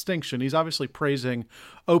in that distinction. He's obviously praising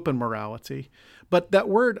open morality. But that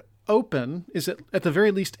word open is at the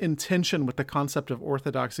very least in tension with the concept of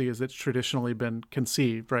orthodoxy as it's traditionally been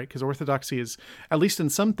conceived, right? Because orthodoxy is, at least in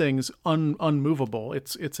some things, unmovable.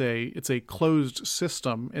 It's a closed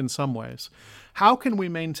system in some ways. How can we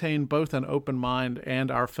maintain both an open mind and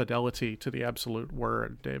our fidelity to the absolute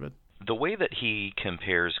word, David? The way that he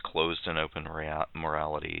compares closed and open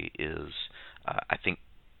morality is, I think,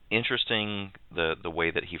 interesting. The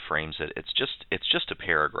way that he frames it, it's just a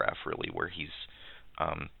paragraph really where he's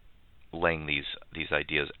laying these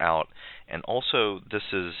ideas out. And also, this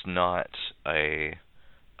is not a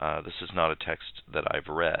text that I've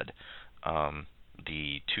read.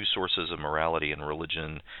 The Two Sources of Morality and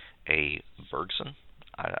Religion, A. Bergson.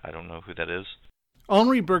 I don't know who that is.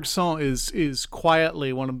 Henri Bergson is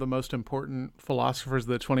quietly one of the most important philosophers of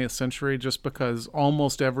the 20th century, just because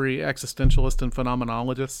almost every existentialist and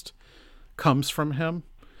phenomenologist comes from him.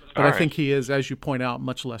 But I think he is, as you point out,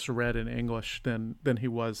 much less read in English than he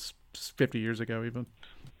was 50 years ago even.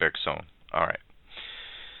 Bergson. All right.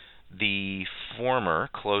 The former,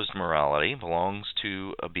 closed morality, belongs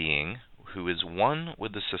to a being who is one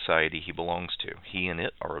with the society he belongs to. He and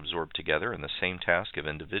it are absorbed together in the same task of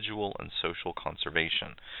individual and social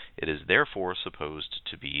conservation. It is therefore supposed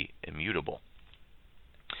to be immutable.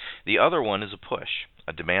 The other one is a push,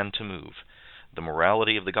 a demand to move. The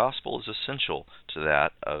morality of the gospel is essentially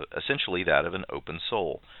that of an open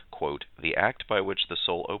soul. Quote, the act by which the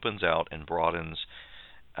soul opens out and broadens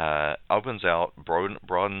and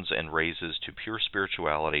raises to pure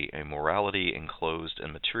spirituality a morality enclosed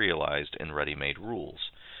and materialized in ready-made rules.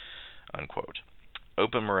 Unquote.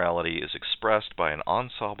 Open morality is expressed by an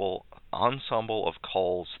ensemble of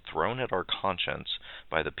calls thrown at our conscience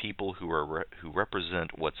by the people who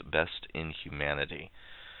represent what's best in humanity.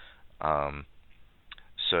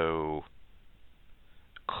 So,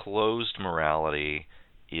 closed morality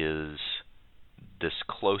is this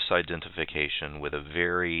close identification with a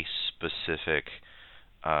very specific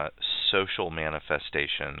social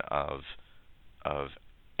manifestation of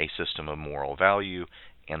a system of moral value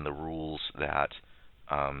and the rules that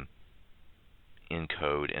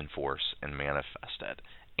encode, enforce, and manifest it.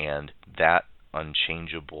 And that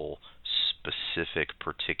unchangeable, specific,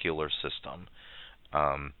 particular system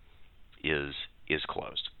is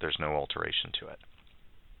closed. There's no alteration to it.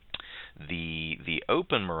 The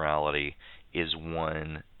open morality is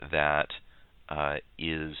one that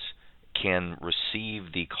can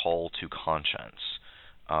receive the call to conscience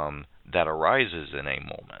that arises in a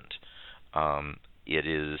moment. It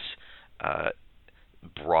is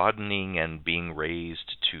broadening and being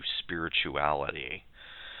raised to spirituality.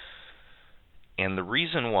 And the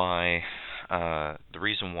reason why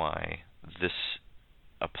this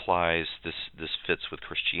applies, this fits with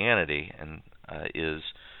Christianity, and is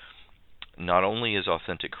not only is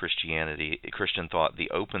authentic Christian thought the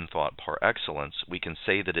open thought par excellence, we can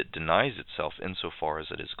say that it denies itself insofar as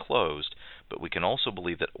it is closed, but we can also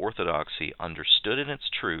believe that orthodoxy, understood in its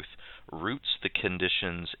truth, roots the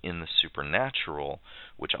conditions in the supernatural,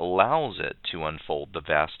 which allows it to unfold the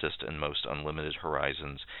vastest and most unlimited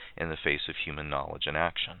horizons in the face of human knowledge and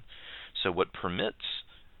action. So what permits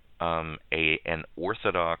an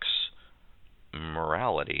orthodox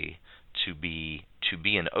morality to be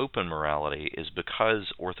an open morality is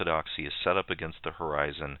because orthodoxy is set up against the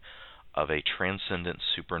horizon of a transcendent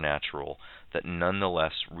supernatural that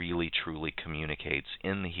nonetheless really truly communicates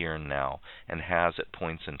in the here and now and has at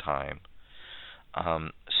points in time,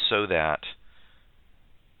 so that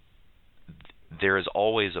there is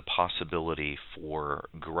always a possibility for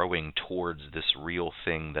growing towards this real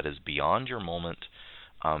thing that is beyond your moment,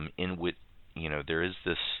 in which there is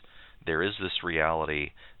this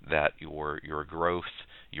reality that your growth,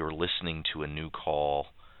 your listening to a new call,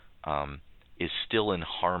 is still in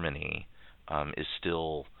harmony, is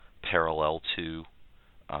still parallel to,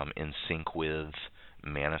 in sync with,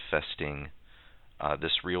 manifesting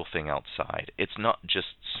this real thing outside. It's not just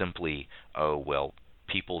simply,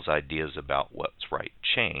 people's ideas about what's right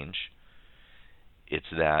change.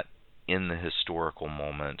 It's that in the historical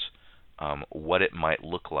moment, what it might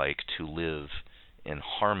look like to live in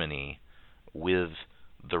harmony with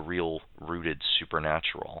the real rooted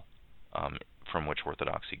supernatural from which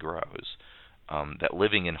orthodoxy grows, that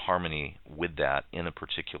living in harmony with that in a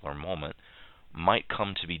particular moment might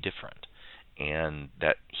come to be different, and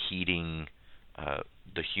that heeding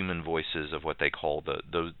the human voices of what they call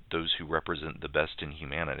those who represent the best in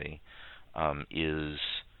humanity is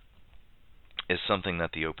something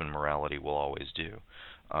that the open morality will always do.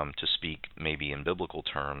 To speak maybe in biblical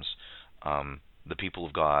terms, the people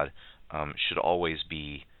of God should always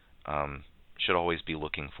be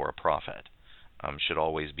looking for a prophet, should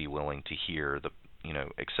always be willing to hear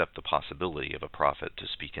accept the possibility of a prophet to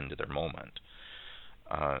speak into their moment.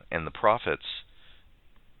 And the prophets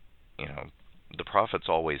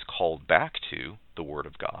always called back to the Word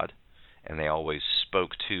of God, and they always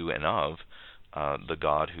spoke to and of the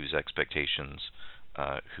God whose expectations,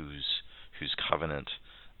 whose covenant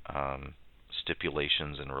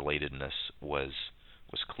stipulations and relatedness was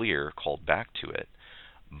clear, called back to it,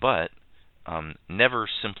 but never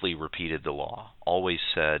simply repeated the law. Always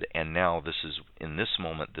said, and now in this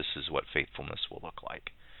moment, this is what faithfulness will look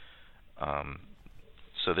like.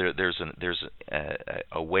 So there's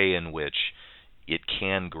a way in which it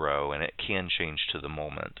can grow and it can change to the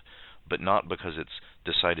moment, but not because it's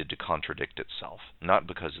decided to contradict itself, not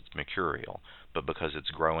because it's mercurial, but because it's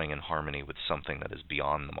growing in harmony with something that is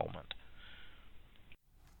beyond the moment.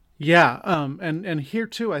 Yeah, and here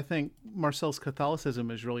too, I think Marcel's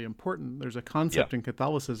Catholicism is really important. There's a concept in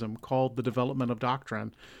Catholicism called the development of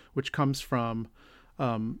doctrine, which comes from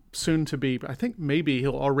soon to be, I think maybe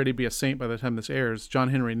he'll already be a saint by the time this airs, John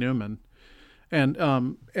Henry Newman. And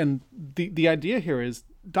the idea here is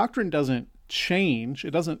doctrine doesn't change,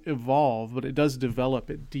 it doesn't evolve, but it does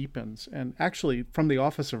develop, it deepens. And actually, from the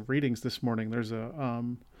Office of Readings this morning, there's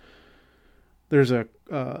a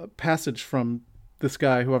passage from this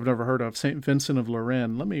guy who I've never heard of, St. Vincent of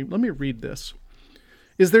Lorraine. Let me read this.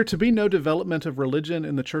 Is there to be no development of religion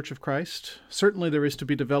in the Church of Christ? Certainly there is to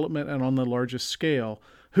be development, and on the largest scale.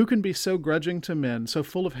 Who can be so grudging to men, so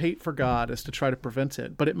full of hate for God as to try to prevent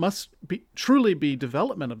it? But it must truly be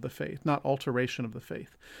development of the faith, not alteration of the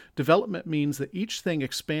faith. Development means that each thing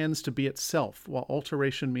expands to be itself, while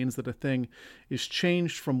alteration means that a thing is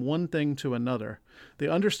changed from one thing to another.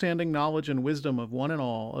 The understanding, knowledge, and wisdom of one and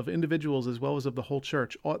all, of individuals as well as of the whole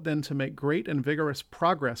church, ought then to make great and vigorous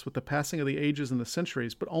progress with the passing of the ages and the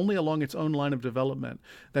centuries, but only along its own line of development,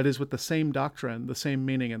 that is, with the same doctrine, the same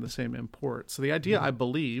meaning, and the same import. So the idea, I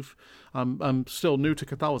believe, I'm still new to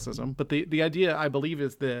Catholicism, but the idea, I believe,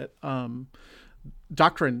 is that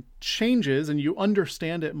doctrine changes and you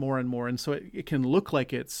understand it more and more, and so it can look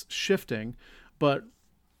like it's shifting, but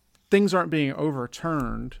things aren't being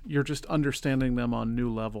overturned. You're just understanding them on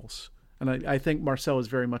new levels. And I think Marcel is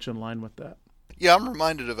very much in line with that. Yeah, I'm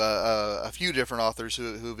reminded of a few different authors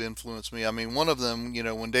who've influenced me. I mean, one of them,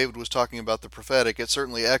 when David was talking about the prophetic, it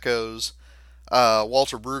certainly echoes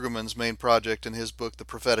Walter Brueggemann's main project in his book, The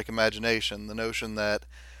Prophetic Imagination. The notion that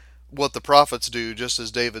what the prophets do, just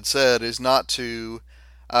as David said, is not to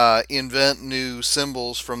invent new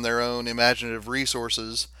symbols from their own imaginative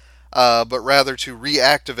resources, but rather to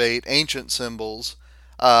reactivate ancient symbols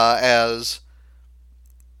as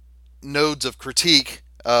nodes of critique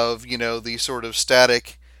of, the sort of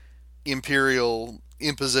static imperial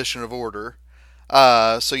imposition of order.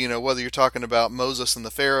 So, whether you're talking about Moses and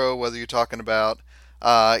the Pharaoh, whether you're talking about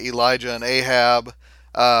Elijah and Ahab,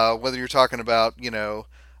 whether you're talking about,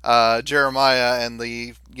 Jeremiah and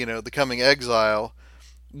the coming exile,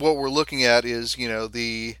 what we're looking at is,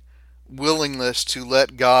 the willingness to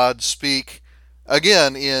let God speak,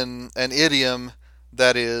 again, in an idiom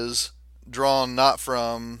that is drawn not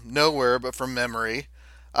from nowhere, but from memory,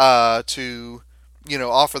 to,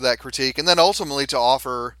 offer that critique, and then ultimately to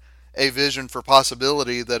offer a vision for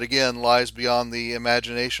possibility that, again, lies beyond the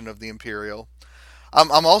imagination of the imperial.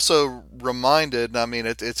 I'm also reminded, I mean,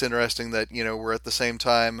 it's interesting that, we're at the same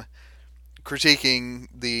time critiquing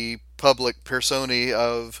the public personae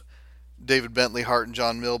of David Bentley Hart and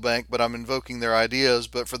John Milbank, but I'm invoking their ideas.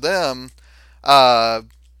 But for them,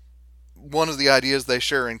 one of the ideas they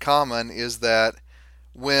share in common is that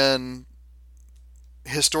when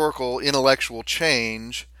historical intellectual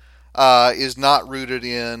change is not rooted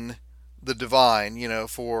in the divine,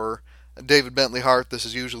 for David Bentley Hart, this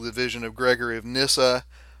is usually the vision of Gregory of Nyssa.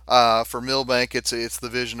 For Milbank, it's the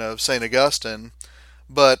vision of St. Augustine.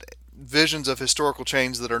 But visions of historical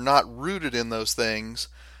change that are not rooted in those things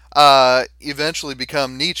eventually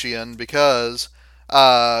become Nietzschean because,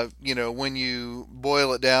 when you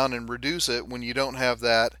boil it down and reduce it, when you don't have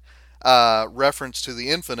that reference to the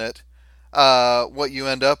infinite, what you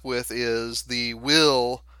end up with is the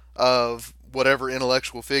will of whatever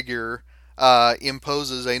intellectual figure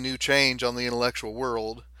imposes a new change on the intellectual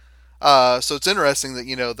world. So it's interesting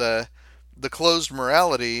that, the closed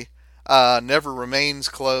morality never remains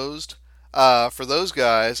closed for those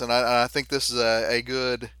guys, and I think this is a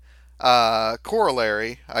good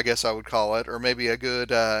corollary, I guess I would call it, or maybe a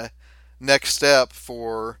good next step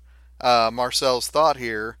for Marcel's thought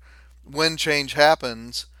here. When change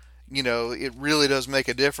happens, it really does make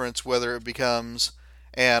a difference whether it becomes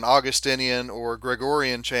an Augustinian or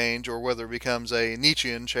Gregorian change or whether it becomes a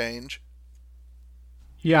Nietzschean change.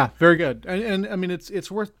 Yeah, very good. And I mean,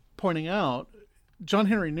 it's worth pointing out, John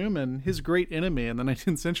Henry Newman, his great enemy in the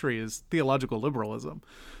 19th century is theological liberalism.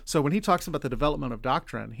 So when he talks about the development of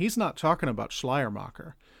doctrine, he's not talking about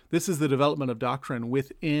Schleiermacher. This is the development of doctrine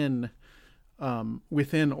within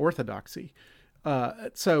Orthodoxy.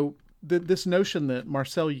 So this notion that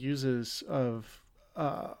Marcel uses of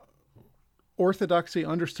Orthodoxy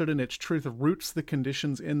understood in its truth roots the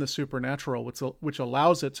conditions in the supernatural, which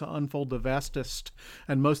allows it to unfold the vastest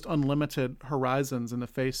and most unlimited horizons in the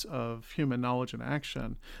face of human knowledge and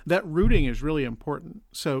action. That rooting is really important.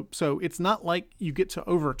 So it's not like you get to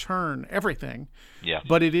overturn everything,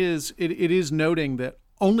 but it is noting that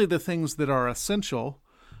only the things that are essential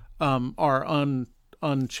are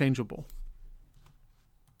unchangeable.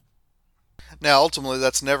 Now, ultimately,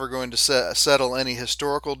 that's never going to settle any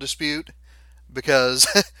historical dispute. Because,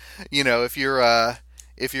 if you're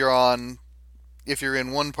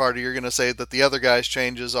in one party, you're going to say that the other guy's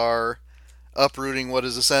changes are uprooting what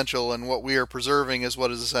is essential and what we are preserving is what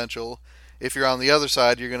is essential. If you're on the other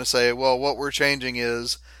side, you're going to say, well, what we're changing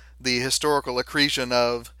is the historical accretion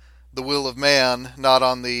of the will of man, not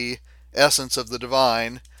on the essence of the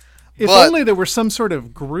divine. If only there were some sort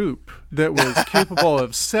of group that was capable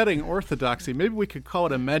of setting orthodoxy. Maybe we could call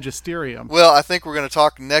it a magisterium. Well, I think we're going to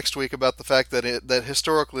talk next week about the fact that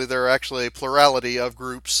historically there are actually a plurality of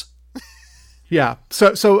groups. Yeah.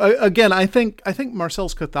 So again, I think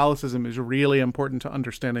Marcel's Catholicism is really important to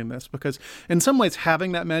understanding this, because in some ways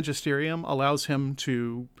having that magisterium allows him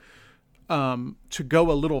to go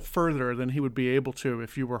a little further than he would be able to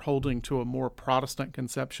if you were holding to a more Protestant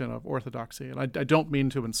conception of orthodoxy. And I don't mean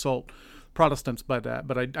to insult Protestants by that,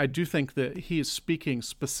 but I do think that he is speaking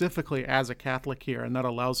specifically as a Catholic here, and that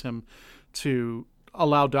allows him to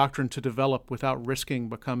allow doctrine to develop without risking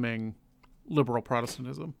becoming liberal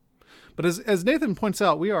Protestantism. But as Nathan points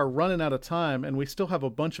out, we are running out of time, and we still have a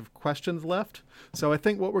bunch of questions left. So I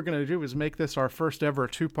think what we're going to do is make this our first ever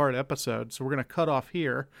 2-part episode. So we're going to cut off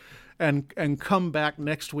here and come back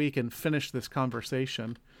next week and finish this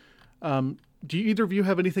conversation. Do either of you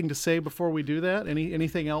have anything to say before we do that?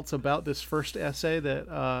 Anything else about this first essay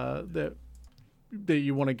that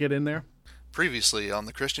you want to get in there? Previously on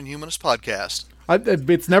the Christian Humanist Podcast.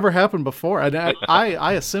 It's never happened before.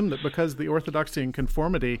 I assumed that because the Orthodoxy and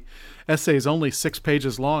Conformity essay is only 6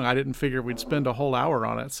 pages long, I didn't figure we'd spend a whole hour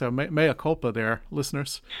on it. So mea culpa there,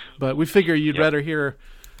 listeners. But we figure you'd rather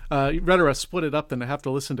us split it up than to have to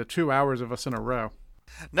listen to 2 hours of us in a row.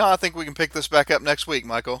 No, I think we can pick this back up next week,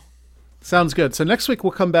 Michael. Sounds good. So next week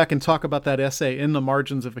we'll come back and talk about that essay, In the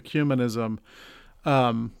Margins of Ecumenism.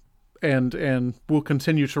 And we'll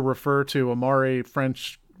continue to refer to Amari,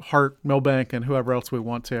 French, Hart, Milbank, and whoever else we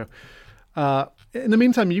want to. In the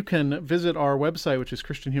meantime, you can visit our website, which is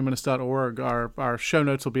christianhumanist.org. Our show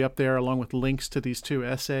notes will be up there along with links to these 2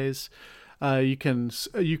 essays. You can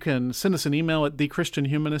send us an email at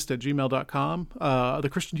thechristianhumanist@gmail.com. The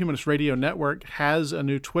Christian Humanist Radio Network has a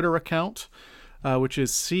new Twitter account, which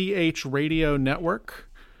is CH Radio Network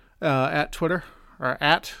at Twitter. Or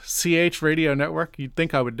at CH Radio Network. You'd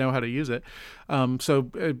think I would know how to use it.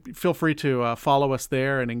 So feel free to follow us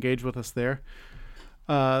there and engage with us there.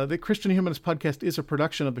 The Christian Humanist Podcast is a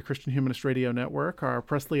production of the Christian Humanist Radio Network. Our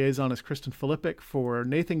press liaison is Kristen Filippic. For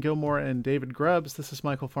Nathan Gilmour and David Grubbs, this is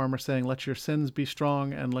Michial Farmer saying, let your sins be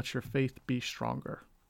strong and let your faith be stronger.